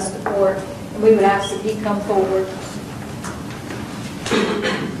to address the court, and we would ask that he come forward.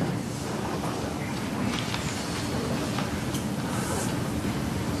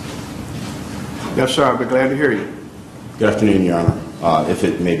 Yes, sir. I'd be glad to hear you. Good afternoon, Your Honor. If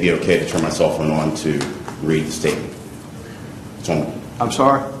it may be okay to turn my cell phone on to read the statement. It's on. I'm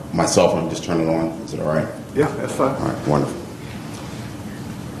sorry? My cell phone, just turn it on. Is it all right? Yeah, that's fine. All right, wonderful.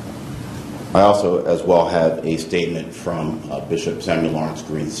 I also, as well, have a statement from Bishop Samuel Lawrence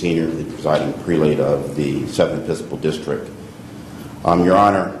Green Sr., the presiding prelate of the 7th Episcopal District. Your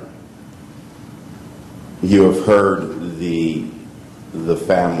Honor, you have heard the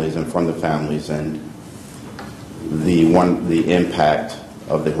families and from the families and the impact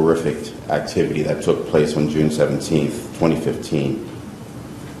of the horrific activity that took place on June 17th, 2015.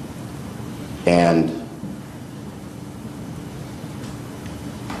 And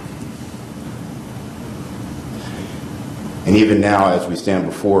And even now, as we stand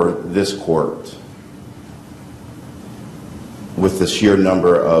before this court, with the sheer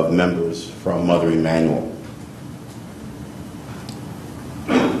number of members from Mother Emanuel,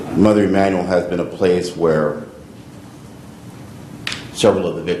 Mother Emanuel has been a place where several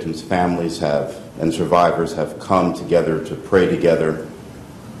of the victims' families and survivors have come together to pray together,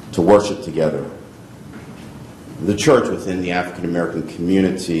 to worship together. The church within the African American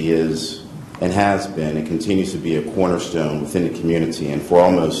community is and has been and continues to be a cornerstone within the community, and for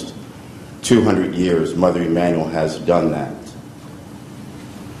almost 200 years, Mother Emanuel has done that.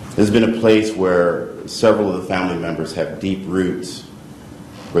 It's been a place where several of the family members have deep roots,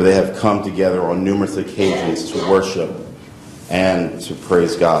 where they have come together on numerous occasions to worship and to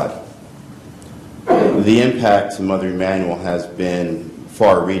praise God. The impact to Mother Emanuel has been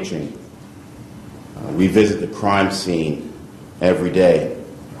far-reaching. We visit the crime scene every day.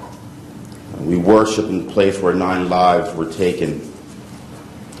 We worship in the place where 9 lives were taken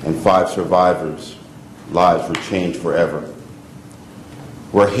and 5 survivors' lives were changed forever.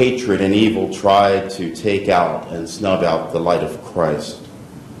 Where hatred and evil tried to take out and snub out the light of Christ.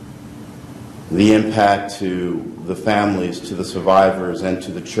 The impact to the families, to the survivors, and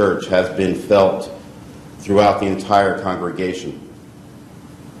to the church has been felt throughout the entire congregation.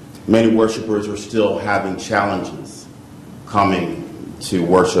 Many worshipers are still having challenges coming to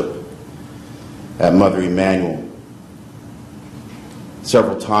worship at Mother Emanuel.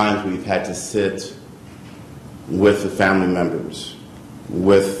 Several times we've had to sit with the family members,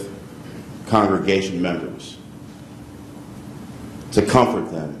 with congregation members, to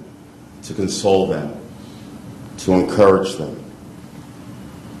comfort them, to console them, to encourage them,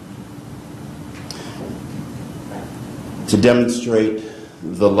 to demonstrate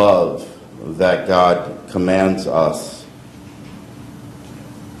the love that God commands us,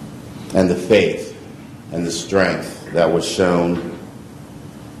 and the faith and the strength that was shown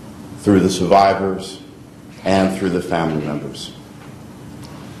through the survivors and through the family members.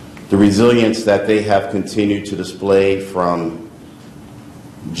 The resilience that they have continued to display from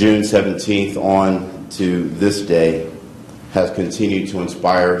June 17th on to this day has continued to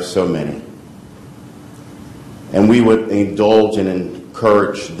inspire so many. And we would indulge and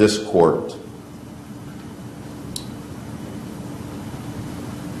encourage this court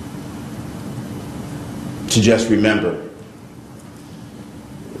to just remember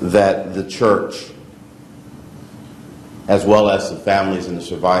that the church, as well as the families and the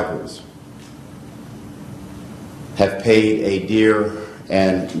survivors, have paid a dear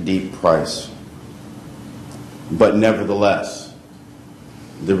and deep price. But nevertheless,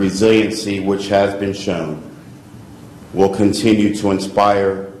 the resiliency which has been shown will continue to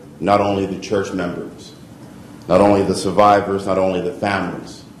inspire not only the church members, not only the survivors, not only the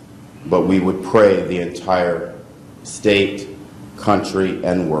families, but we would pray the entire state, country,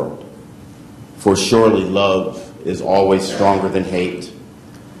 and world. For surely love is always stronger than hate,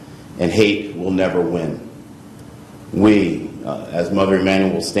 and hate will never win. We, as Mother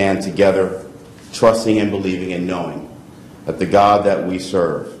Emanuel, will stand together, trusting and believing and knowing that the God that we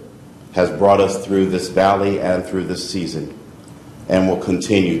serve has brought us through this valley and through this season, and will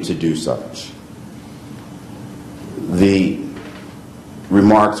continue to do such. The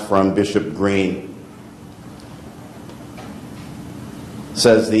remarks from Bishop Green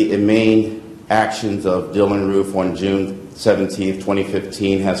says the main actions of Dylann Roof on June 17,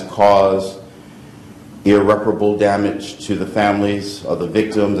 2015 has caused irreparable damage to the families of the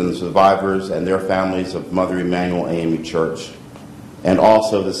victims and the survivors and their families of Mother Emanuel AME Church, and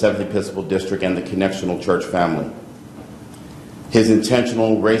also the 7th Episcopal District and the Connectional Church family. His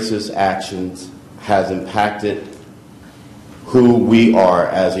intentional racist actions has impacted who we are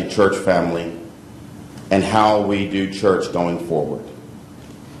as a church family and how we do church going forward.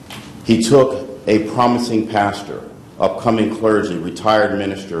 He took a promising pastor, upcoming clergy, retired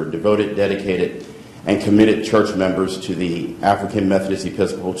minister, devoted, dedicated, and committed church members to the African Methodist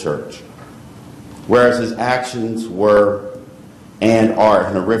Episcopal Church, whereas his actions were and are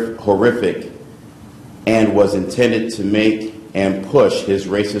horrific and was intended to make and push his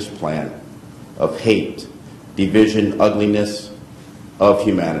racist plan of hate, division, ugliness of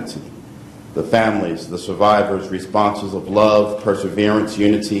humanity. The families, the survivors' responses of love, perseverance,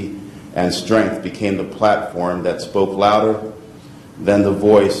 unity, and strength became the platform that spoke louder than the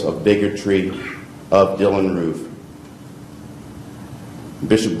voice of bigotry of Dylann Roof.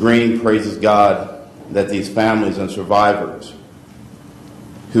 Bishop Green praises God that these families and survivors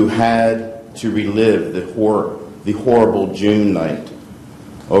who had to relive the horrible June night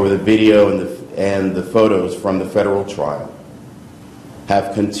over the video and the photos from the federal trial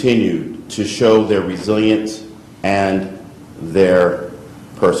have continued to show their resilience and their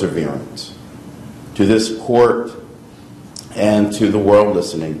perseverance. To this court and to the world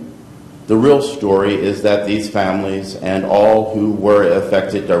listening, the real story is that these families and all who were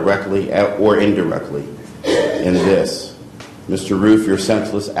affected directly or indirectly in this, Mr. Roof, your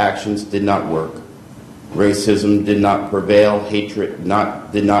senseless actions did not work. Racism did not prevail. Hatred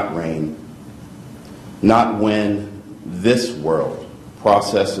did not reign. Not when this world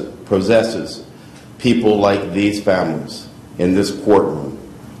possesses people like these families in this courtroom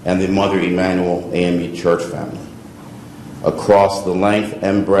and the Mother Emanuel AME Church family across the length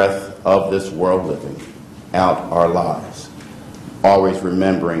and breadth of this world, living out our lives, always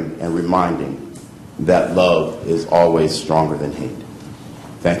remembering and reminding that love is always stronger than hate.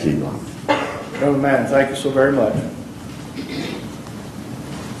 Thank you, Your Honor. Reverend Mann, thank you so very much.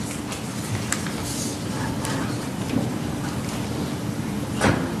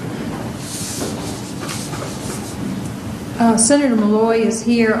 Senator Malloy is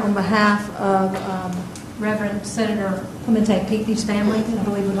here on behalf of Reverend Senator Clemente Pinckney's family, and I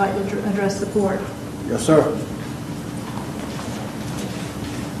believe would like to address the court. Yes, sir.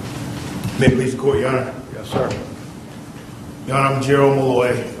 May it please the court, Your Honor. Yes, sir. Your Honor, I'm Gerald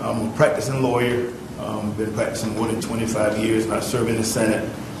Malloy. I'm a practicing lawyer. Been practicing more than 25 years, and I serve in the Senate,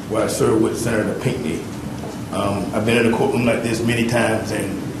 where I serve with Senator Pinckney. I've been in a courtroom like this many times,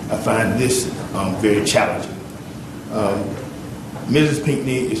 and I find this very challenging. Mrs.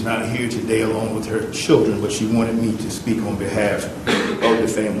 Pinckney is not here today along with her children, but she wanted me to speak on behalf of the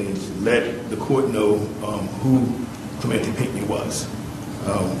family and to let the court know who Clemente Pinckney was.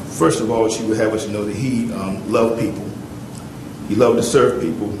 First of all, she would have us know that he loved people. He loved to serve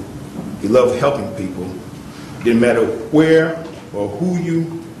people. He loved helping people. It didn't matter where or who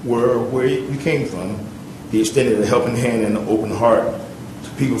you were or where you came from. He extended a helping hand and an open heart to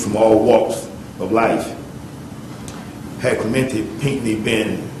people from all walks of life. Had Clemente Pinckney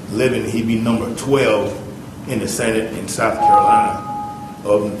been living, he'd be number 12 in the Senate in South Carolina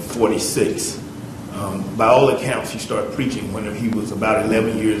of 46. By all accounts, he started preaching when he was about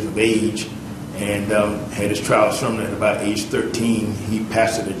 11 years of age and had his trial sermon at about age 13. He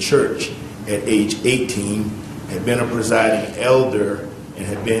pastored a church at age 18, had been a presiding elder, and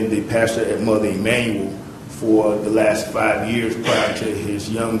had been the pastor at Mother Emanuel for the last 5 years prior to his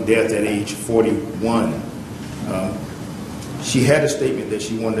young death at age 41. She had a statement that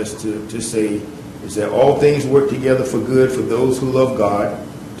she wanted us to say, is that all things work together for good for those who love God,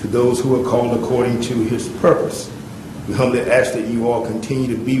 to those who are called according to his purpose. We humbly ask that you all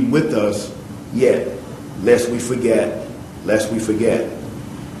continue to be with us, yet, lest we forget.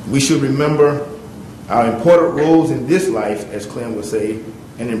 We should remember our important roles in this life, as Clem would say,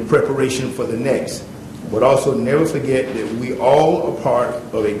 and in preparation for the next. But also never forget that we all are part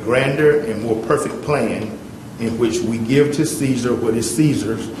of a grander and more perfect plan in which we give to Caesar what is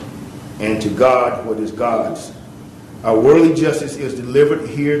Caesar's and to God what is God's. Our worldly justice is delivered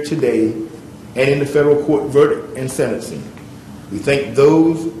here today and in the federal court verdict and sentencing. We thank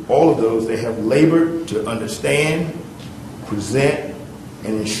all of those that have labored to understand, present,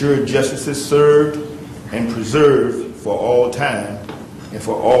 and ensure justice is served and preserved for all time and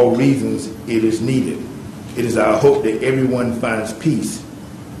for all reasons it is needed. It is our hope that everyone finds peace.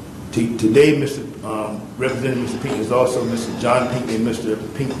 Today, Representative Mr. Pinckney is also Mr. John Pinckney, Mr.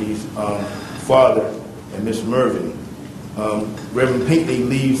 Pinckney's father, and Ms. Mervyn. Reverend Pinckney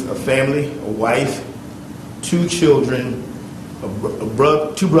leaves a family, a wife, 2 children,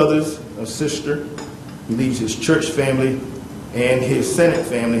 two brothers, a sister. He leaves his church family and his Senate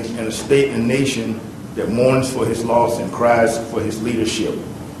family and a state and nation that mourns for his loss and cries for his leadership.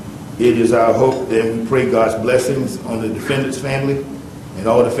 It is our hope that we pray God's blessings on the defendant's family and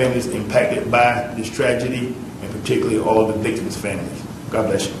all the families impacted by this tragedy, and particularly all the victims' families. God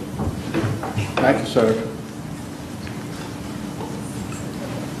bless you. Thank you, sir.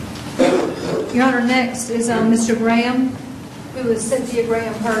 Your Honor, next is Mr. Graham, who is Cynthia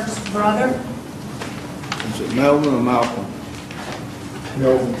Graham Hurd's brother. Is it Melvin or Malcolm?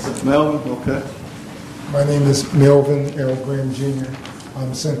 Melvin. Melvin, okay. My name is Melvin L. Graham Jr.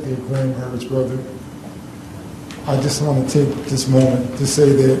 I'm Cynthia Graham Hurd's brother. I just want to take this moment to say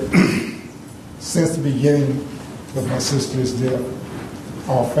that since the beginning of my sister's death,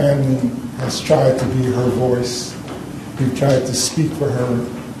 our family has tried to be her voice. We've tried to speak for her,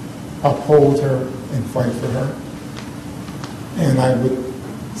 uphold her, and fight for her. And I would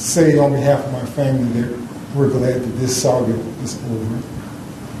say on behalf of my family that we're glad that this saga is over.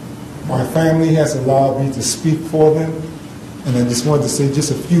 My family has allowed me to speak for them, and I just wanted to say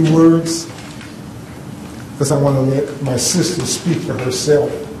just a few words because I want to let my sister speak for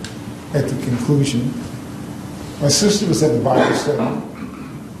herself at the conclusion. My sister was at the Bible study,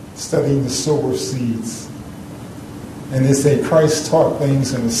 studying the sower of seeds. And they say Christ taught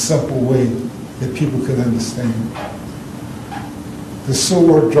things in a simple way that people could understand. The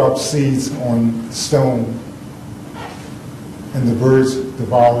sower dropped seeds on stone, and the birds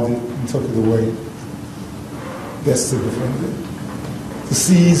devoured it and took it away. That's the difference. The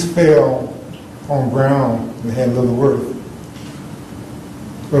seeds fell on ground that had little earth.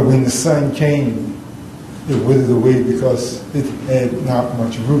 But when the sun came, it withered away because it had not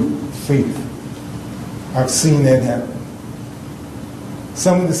much root, faith. I've seen that happen.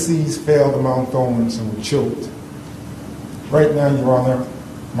 Some of the seeds fell among thorns and were choked. Right now, Your Honor,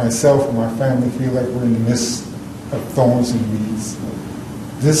 myself and my family feel like we're in the midst of thorns and weeds.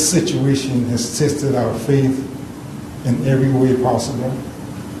 This situation has tested our faith in every way possible,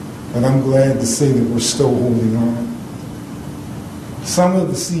 but I'm glad to say that we're still holding on. Some of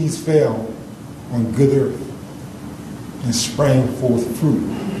the seeds fell on good earth and sprang forth fruit,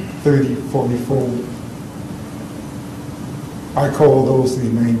 30, 40-fold. I call those the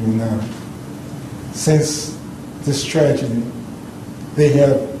Emmanuel now. Since this tragedy, they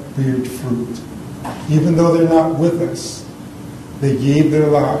have beared fruit. Even though they're not with us, they gave their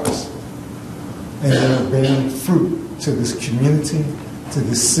lives, and they're bearing fruit to this community, to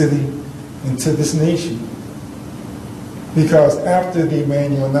this city, and to this nation. Because after the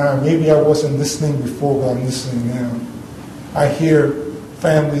Emmanuel 9, maybe I wasn't listening before, but I'm listening now. I hear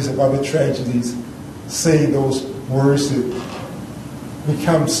families of other tragedies say those words that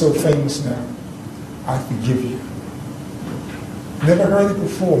become so famous now. I forgive you. Never heard it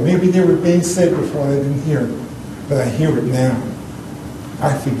before. Maybe they were being said before and I didn't hear it, but I hear it now.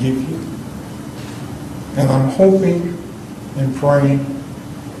 I forgive you. And I'm hoping and praying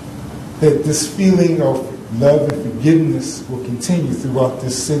that this feeling of love and forgiveness will continue throughout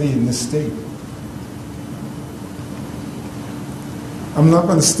this city and this state. I'm not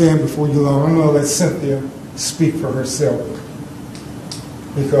going to stand before you long. I'm going to let Cynthia speak for herself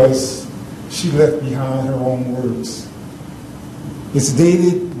because she left behind her own words. It's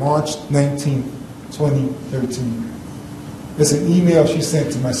dated March 19, 2013. It's an email she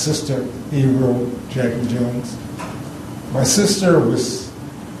sent to my sister, 8-year-old Jackie Jones. My sister was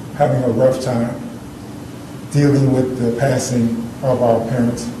having a rough time dealing with the passing of our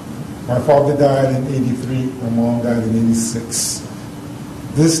parents. My father died in 83, my mom died in 86.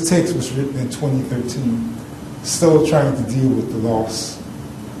 This text was written in 2013, still trying to deal with the loss.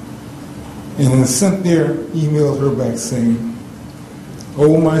 And when Cynthia emailed her back saying,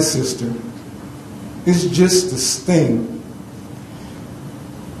 "Oh, my sister, it's just the sting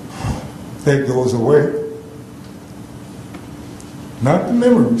that goes away, not the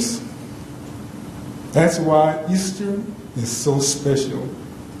memories. That's why Easter is so special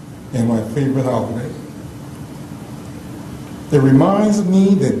and my favorite holiday. It reminds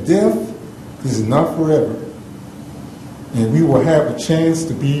me that death is not forever, and we will have a chance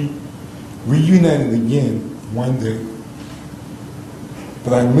to be reunited again one day.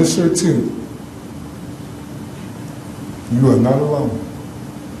 But I miss her too. You are not alone.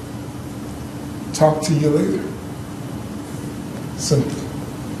 Talk to you later." Simple.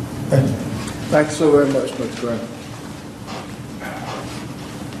 Thank you. Thanks so very much, Mr. Graham.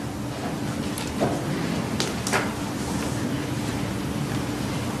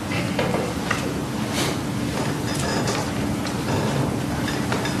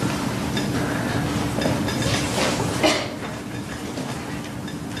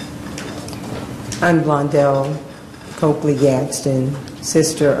 I'm Blondell Copley Gadsden,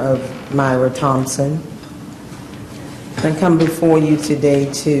 sister of Myra Thompson. I come before you today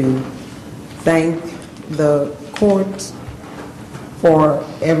to thank the court for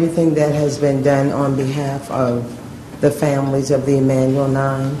everything that has been done on behalf of the families of the Emmanuel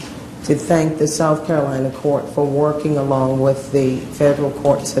 9, to thank the South Carolina court for working along with the federal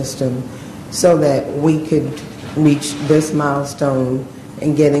court system so that we could reach this milestone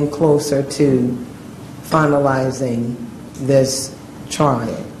and getting closer to finalizing this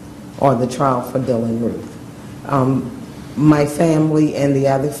trial, or the trial for Dylann Roof. My family and the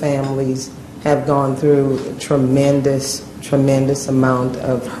other families have gone through a tremendous amount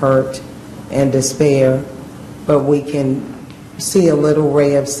of hurt and despair, but we can see a little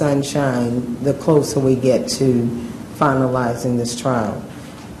ray of sunshine the closer we get to finalizing this trial.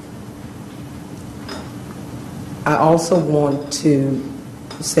 I also want to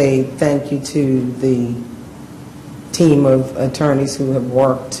say thank you to the team of attorneys who have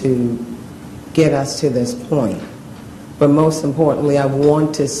worked to get us to this point. But most importantly, I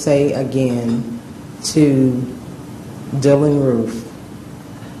want to say again to Dylann Roof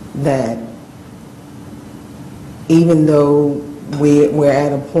that even though we're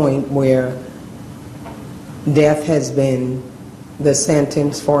at a point where death has been the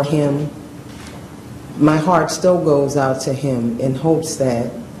sentence for him, my heart still goes out to him in hopes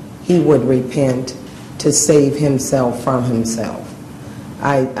that he would repent to save himself from himself.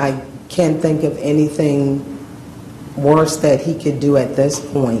 I can't think of anything worse that he could do at this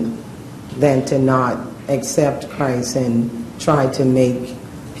point than to not accept Christ and try to make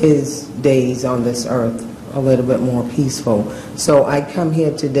his days on this earth a little bit more peaceful. So I come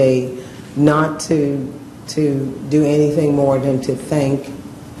here today not to do anything more than to thank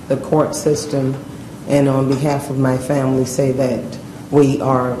the court system, and on behalf of my family say that we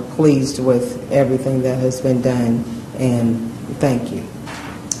are pleased with everything that has been done, and thank you.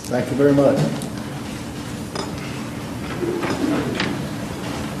 Thank you very much.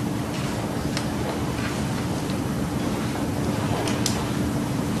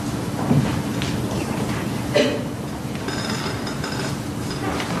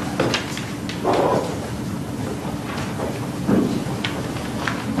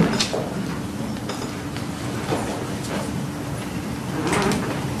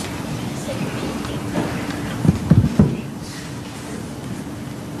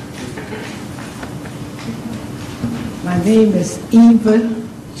 My name is Eva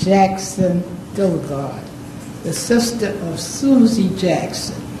Jackson Dogard, the sister of Susie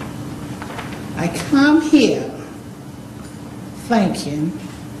Jackson. I come here thanking,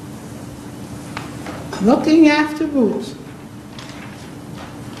 looking after Ruth,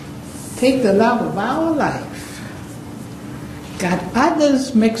 take the love of our life, got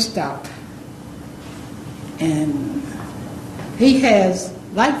others mixed up, and he has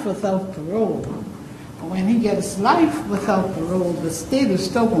life without parole. When he gets life without parole, the state is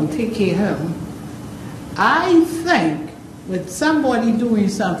still going to take care of him. I think with somebody doing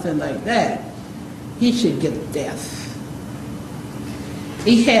something like that, he should get death.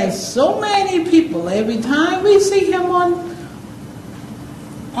 He has so many people. Every time we see him on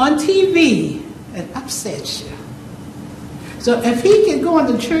TV, it upsets you. So if he can go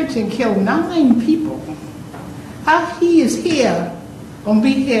into church and kill 9 people, how he is here, going to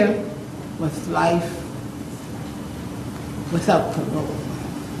be here with life without parole.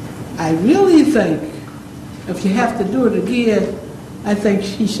 I really think if you have to do it again, I think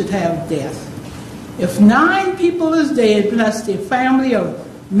he should have death. If 9 people is dead, plus their family are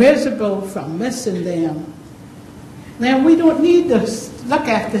miserable from missing them, then we don't need to look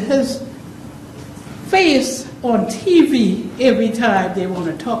after his face on TV every time they want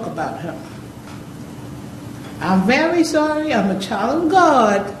to talk about him. I'm very sorry, I'm a child of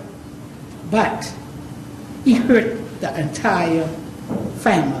God, but he hurt the entire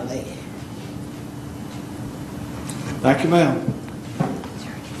family. Thank you, ma'am.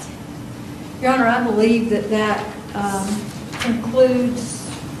 Your Honor, I believe that includes,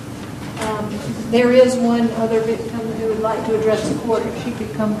 there is one other victim who would like to address the court, if she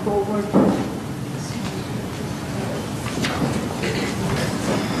could come forward.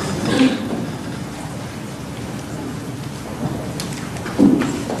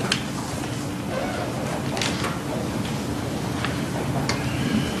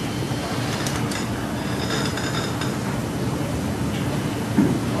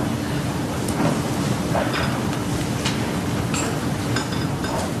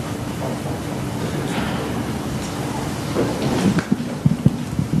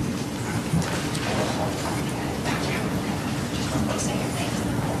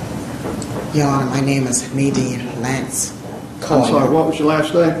 Your Honor, my name is Nadine Lance Collier. I'm sorry, what was your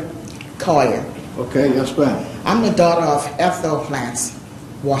last name? Collier. Okay, yes, ma'am. I'm the daughter of Ethel Lance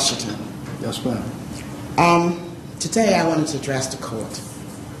Washington. Yes, ma'am. Today I wanted to address the court.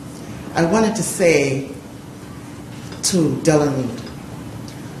 I wanted to say to Dylann,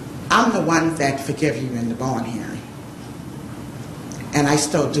 I'm the one that forgave you in the bond hearing, and I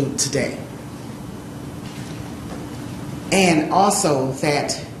still do today. And also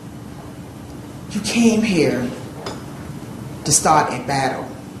that you came here to start a battle,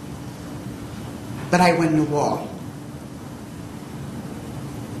 but I win the war.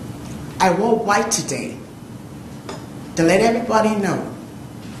 I wore white today to let everybody know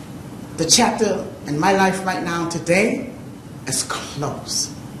the chapter in my life right now today is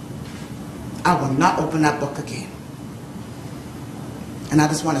closed. I will not open that book again. And I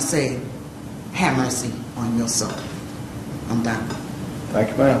just want to say, have mercy on your soul. I'm done. Thank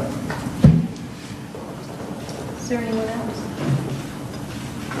you, ma'am. Is there anyone else?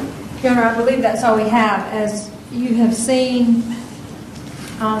 Your Honor, I believe that's all we have. As you have seen,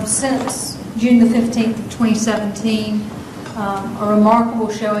 since June the 15th of 2017, a remarkable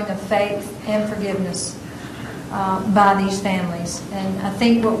showing of faith and forgiveness by these families. And I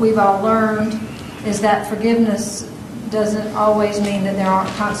think what we've all learned is that forgiveness doesn't always mean that there aren't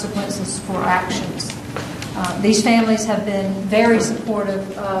consequences for actions. These families have been very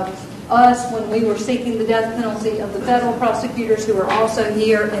supportive of us when we were seeking the death penalty, of the federal prosecutors who are also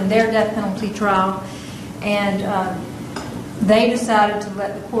here in their death penalty trial. And they decided to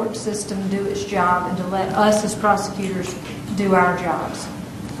let the court system do its job and to let us as prosecutors do our jobs.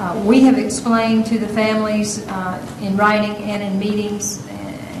 We have explained to the families in writing and in meetings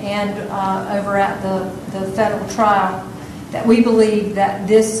and over at the federal trial that we believe that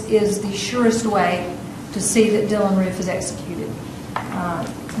this is the surest way to see that Dylann Roof is executed.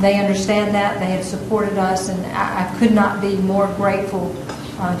 They understand that. They have supported us, and I could not be more grateful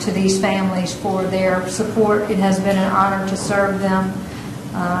to these families for their support. It has been an honor to serve them,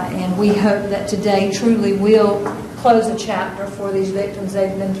 and we hope that today truly will close a chapter for these victims.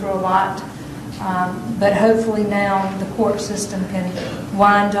 They've been through a lot, but hopefully now the court system can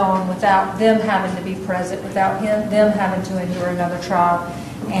wind on without them having to be present, without them having to endure another trial,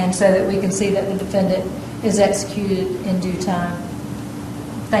 and so that we can see that the defendant is executed in due time.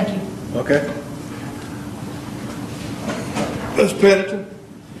 Thank you. Okay. Ms. Pennington,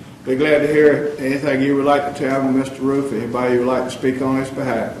 be glad to hear anything you would like to tell me, Mr. Roof. Anybody you would like to speak on his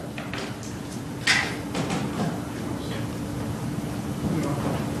behalf?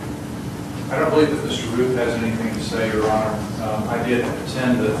 I don't believe that Mr. Roof has anything to say, Your Honor. I did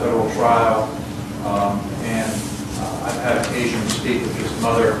attend the federal trial, and I've had occasion to speak with his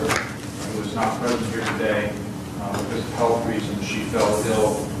mother, who is not present here today because of health reasons. She fell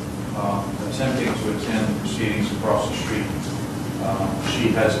ill attempting to attend proceedings across the street. She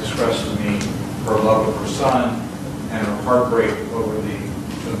has expressed to me her love of her son and her heartbreak over the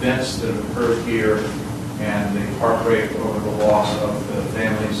events that have occurred here and the heartbreak over the loss of the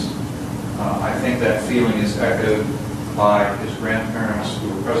families. I think that feeling is echoed by his grandparents who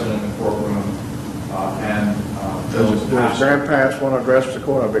were present in the courtroom and Does his grandparents want to address the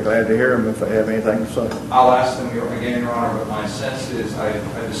court? I'll be glad to hear them if they have anything to say. I'll ask them again, Your Honor, but my sense is, I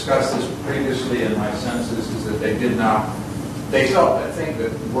discussed this previously, and my sense is that they did not, they felt, I think,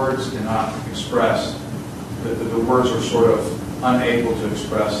 that words cannot express, that the words are sort of unable to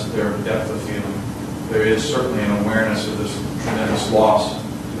express their depth of feeling. There is certainly an awareness of this tremendous loss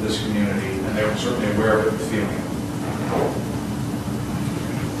to this community, and they were certainly aware of the feeling.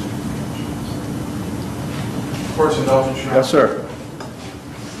 Court's indulgence, Your Honor. Yes, sir.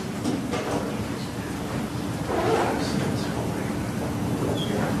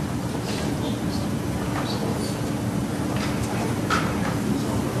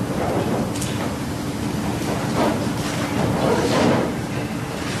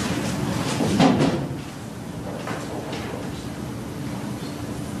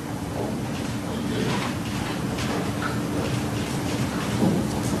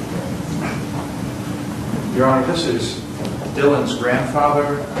 Your Honor, this is Dylann's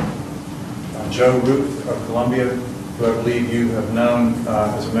grandfather, Joe Roof of Columbia, who I believe you have known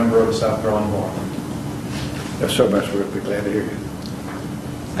as a member of the South Carolina Bar. Yes, sir, Mr. Roof. Be glad to hear you.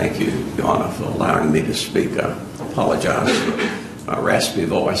 Thank you, Your Honor, for allowing me to speak. I apologize for my raspy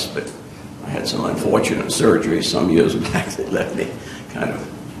voice, but I had some unfortunate surgery some years back that left me kind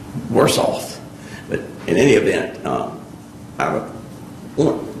of worse off. But in any event, I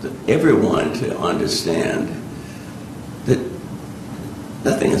want everyone to understand that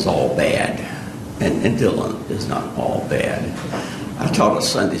nothing is all bad, and Dylann is not all bad. I taught a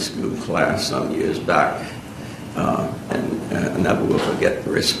Sunday school class some years back, and I never will forget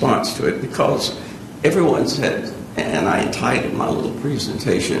the response to it, because everyone said, and I entitled my little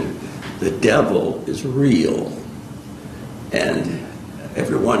presentation, "The Devil is Real." And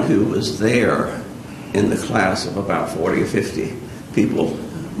everyone who was there in the class of about 40 or 50 people,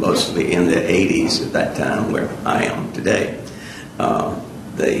 mostly in their 80s at that time, where I am today,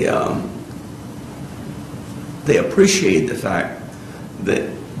 they appreciate the fact that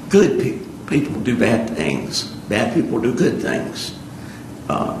good people do bad things, bad people do good things.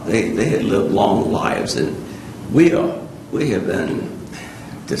 They had lived long lives, and we have been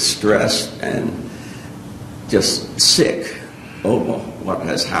distressed and just sick over what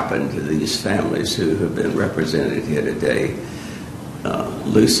has happened to these families who have been represented here today.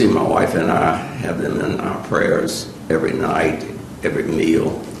 Lucy, my wife, and I have them in our prayers every night, every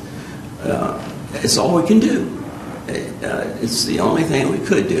meal. It's all we can do. It's the only thing we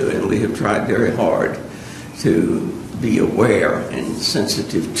could do, and we have tried very hard to be aware and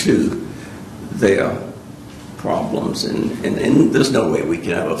sensitive to their problems. And there's no way we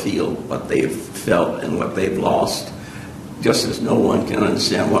can ever feel what they've felt and what they've lost, just as no one can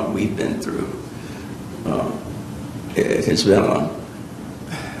understand what we've been through. it has been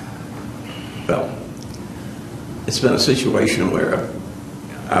it's been a situation where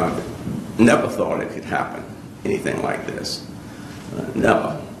I've never thought it could happen, anything like this.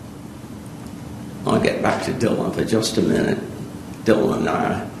 Never. I'll get back to Dylann for just a minute. Dylann and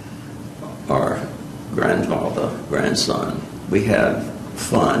I are grandfather, grandson. We had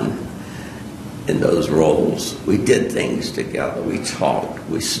fun in those roles. We did things together. We talked.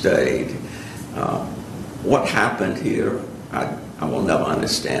 We stayed. What happened here, I will never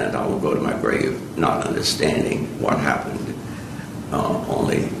understand. I will go to my grave not understanding what happened.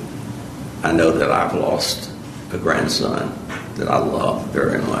 Only I know that I've lost a grandson that I love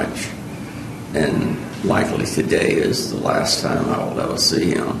very much. And likely today is the last time I will ever see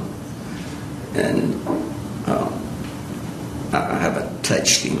him. And I haven't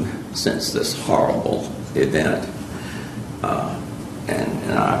touched him since this horrible event.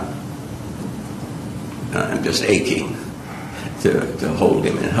 And I'm just aching to hold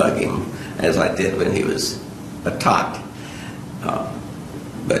him and hug him as I did when he was a tot.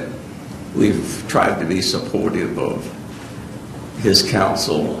 But we've tried to be supportive of his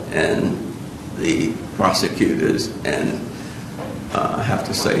counsel and the prosecutors, and I have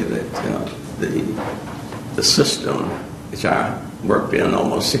to say that the system, which I worked in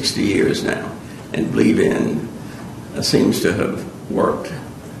almost 60 years now and believe in, seems to have worked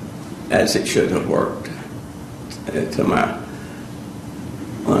as it should have worked. To my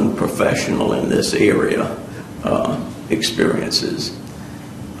unprofessional in this area experiences,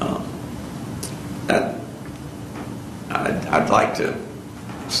 I'd like to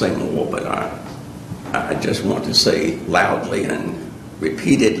say more, but I just want to say loudly and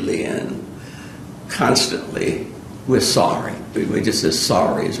repeatedly and constantly, we're sorry. We're just as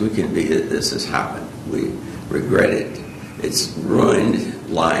sorry as we can be that this has happened. We regret it. It's ruined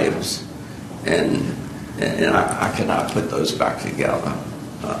lives, and I cannot put those back together.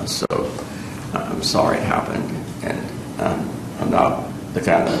 So I'm sorry it happened, and I'm not the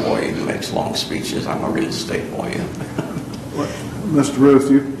kind of boy who makes long speeches. I'm a real estate lawyer. Mr.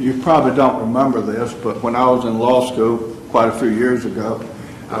 Ruth, you probably don't remember this, but when I was in law school quite a few years ago,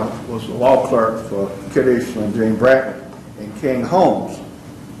 I was a law clerk for Kit Eastman and Gene Bratton and King Holmes,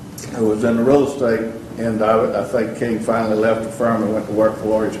 who was in the real estate, and I think King finally left the firm and went to work for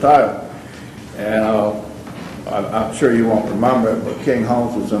Lawyers Title. And I'm sure you won't remember it, but King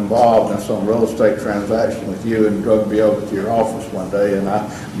Holmes was involved in some real estate transaction with you and drug me over to your office one day, and I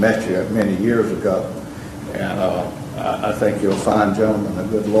met you many years ago. And I think you're a fine gentleman, a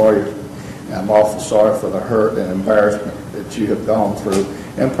good lawyer. And I'm awful sorry for the hurt and embarrassment that you have gone through,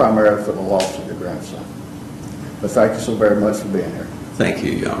 and primarily for the loss of your grandson. But thank you so very much for being here. Thank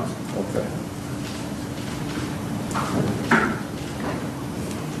you, John. Okay.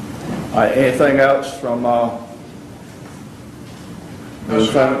 All right, anything else from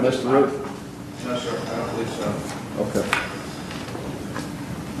Mr. Ruth? No, sir, I don't believe so. Okay.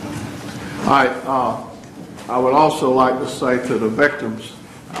 All right, I would also like to say to the victims,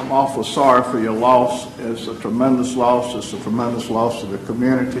 I'm awful sorry for your loss. It's a tremendous loss. It's a tremendous loss to the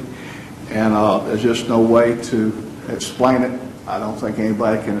community, and there's just no way to explain it. I don't think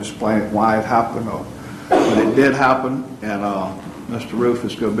anybody can explain it why it happened or but it did happen, and Mr. Ruth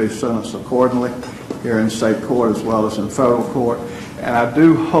is going to be sentenced accordingly here in state court as well as in federal court. And I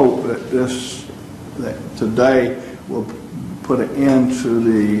do hope that that today will put an end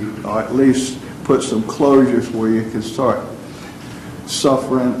to or at least put some closures where you can start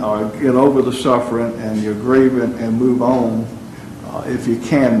suffering or get over the suffering and you're grieving and move on. If you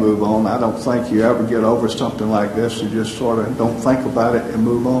can move on, I don't think you ever get over something like this. You just sort of don't think about it and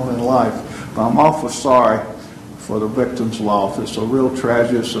move on in life. But I'm awful sorry for the victim's loss. It's a real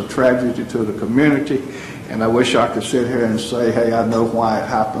tragedy. It's a tragedy to the community. And I wish I could sit here and say, hey, I know why it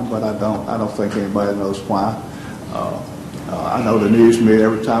happened, but I don't. I don't think anybody knows why. I know the news media,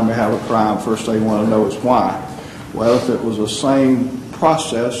 every time they have a crime, first they want to know is why. Well, if it was a sane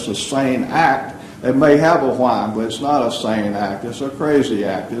process, a sane act, they may have a why, but it's not a sane act. It's a crazy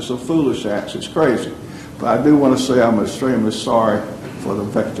act. It's a foolish act. It's crazy. But I do want to say I'm extremely sorry for the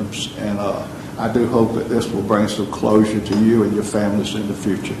victims, and I do hope that this will bring some closure to you and your families in the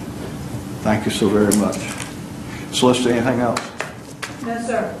future. Thank you so very much. Solicitor, anything else? No,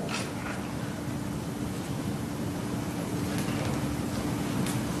 sir.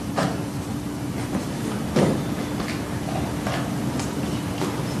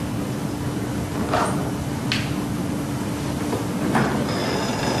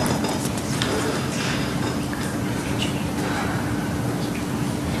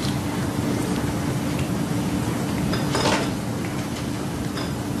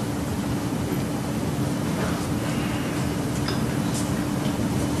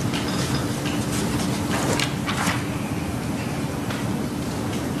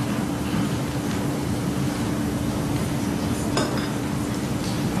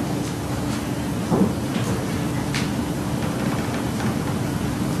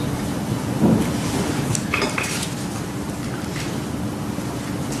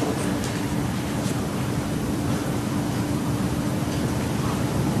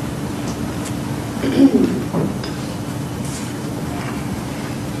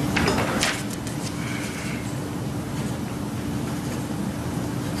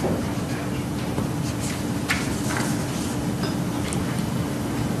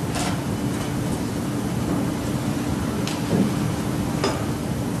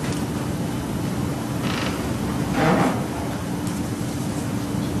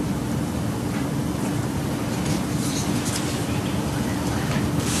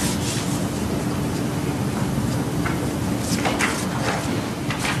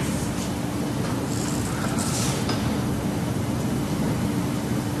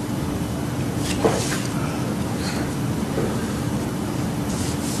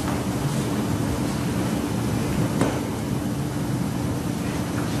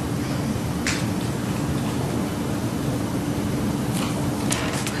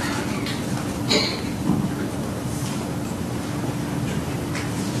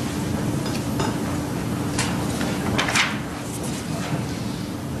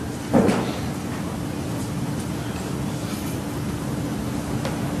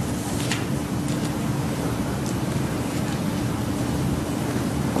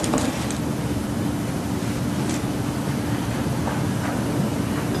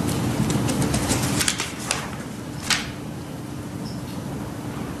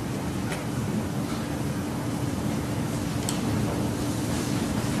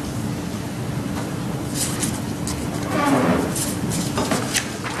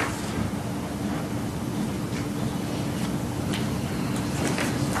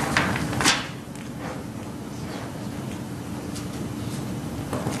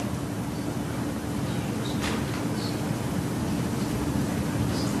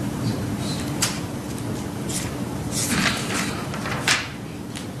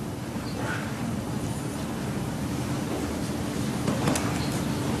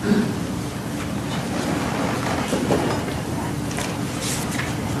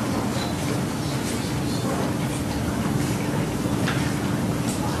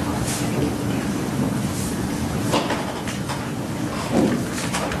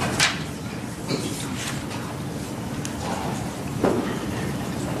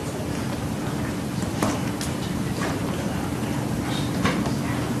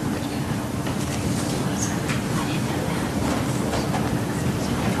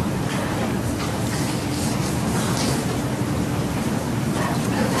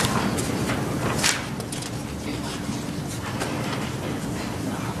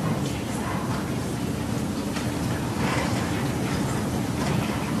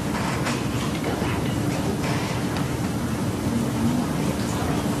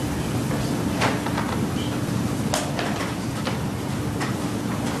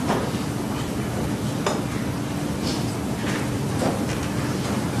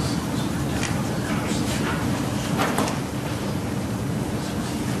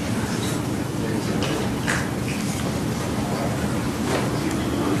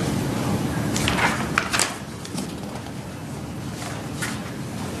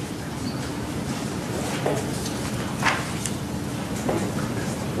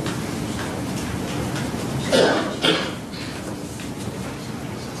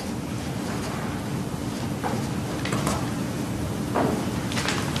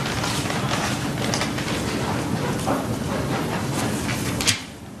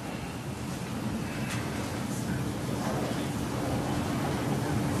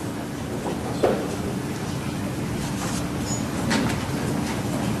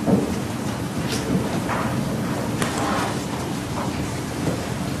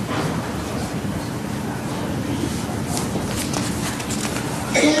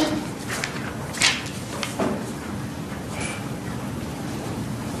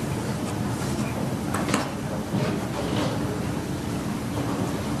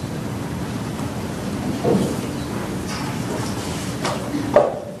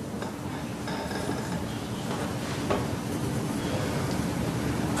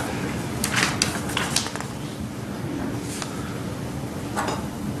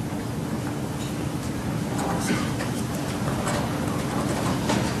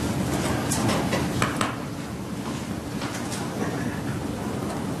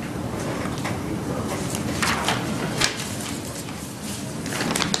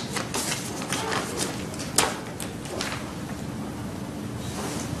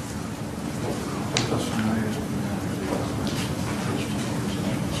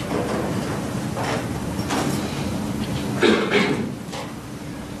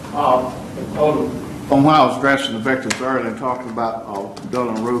 When I was addressing the victims earlier and talking about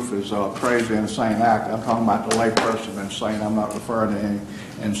Dylann Roof is a crazy, insane act, I'm talking about the layperson insane. I'm not referring to any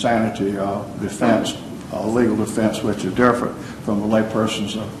insanity defense, legal defense, which is different from the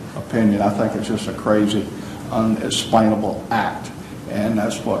layperson's opinion. I think it's just a crazy, unexplainable act, and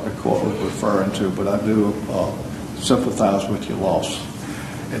that's what the court was referring to. But I do sympathize with your loss.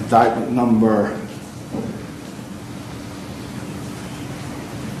 Indictment number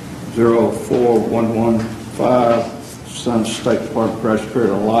 04115, Sun State Department Pressure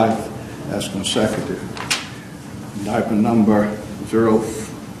period of life, that's consecutive. Indictment number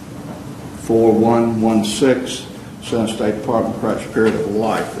 04116, Sun State Department Pressure period of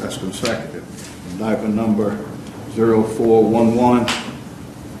life, that's consecutive. Indictment number 0411,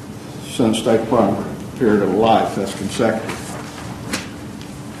 Sun State Department period of life, that's consecutive.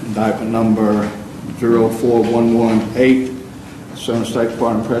 Indictment number 04118, Sun State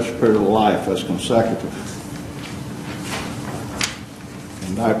Department pressure period of life, that's consecutive.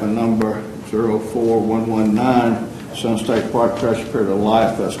 Indictment number 04119, Sun State Department pressure period of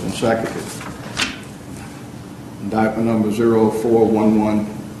life, that's consecutive. Indictment number 4120,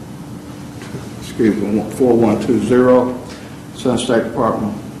 Sun State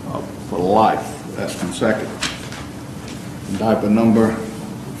Department for life, that's consecutive. Indictment number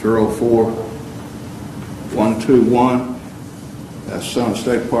 04121, that's Sun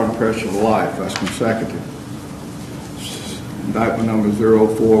State Department pressure of life, that's consecutive. Indictment number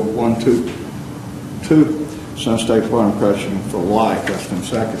 04122, Sun State Department pressure for life, that's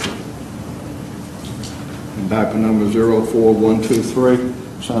consecutive. Indictment number 04123,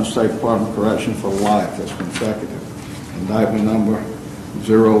 Sun State Department correction for life, that's consecutive. Indictment number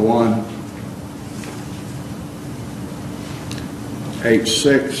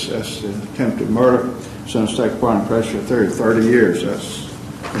 0186, that's attempted murder, Sun State Department pressure 30 years, that's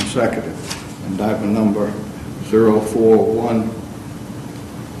consecutive. Indictment number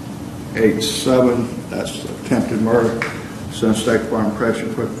 04187, that's attempted murder, Sun State Department pressure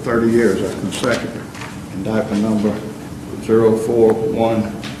for 30 years, that's consecutive. Indictment number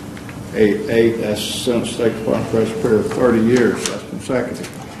 04188, that's Sun State Department pressure period of 30 years, that's consecutive.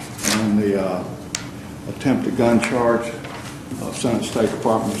 And the attempted gun charge of Sun State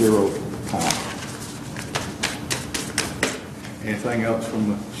Department 0 time. Anything else from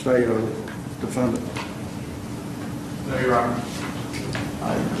the state or the defendant? No, Your Honor.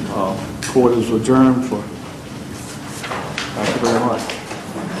 Court is adjourned for, thank you very much.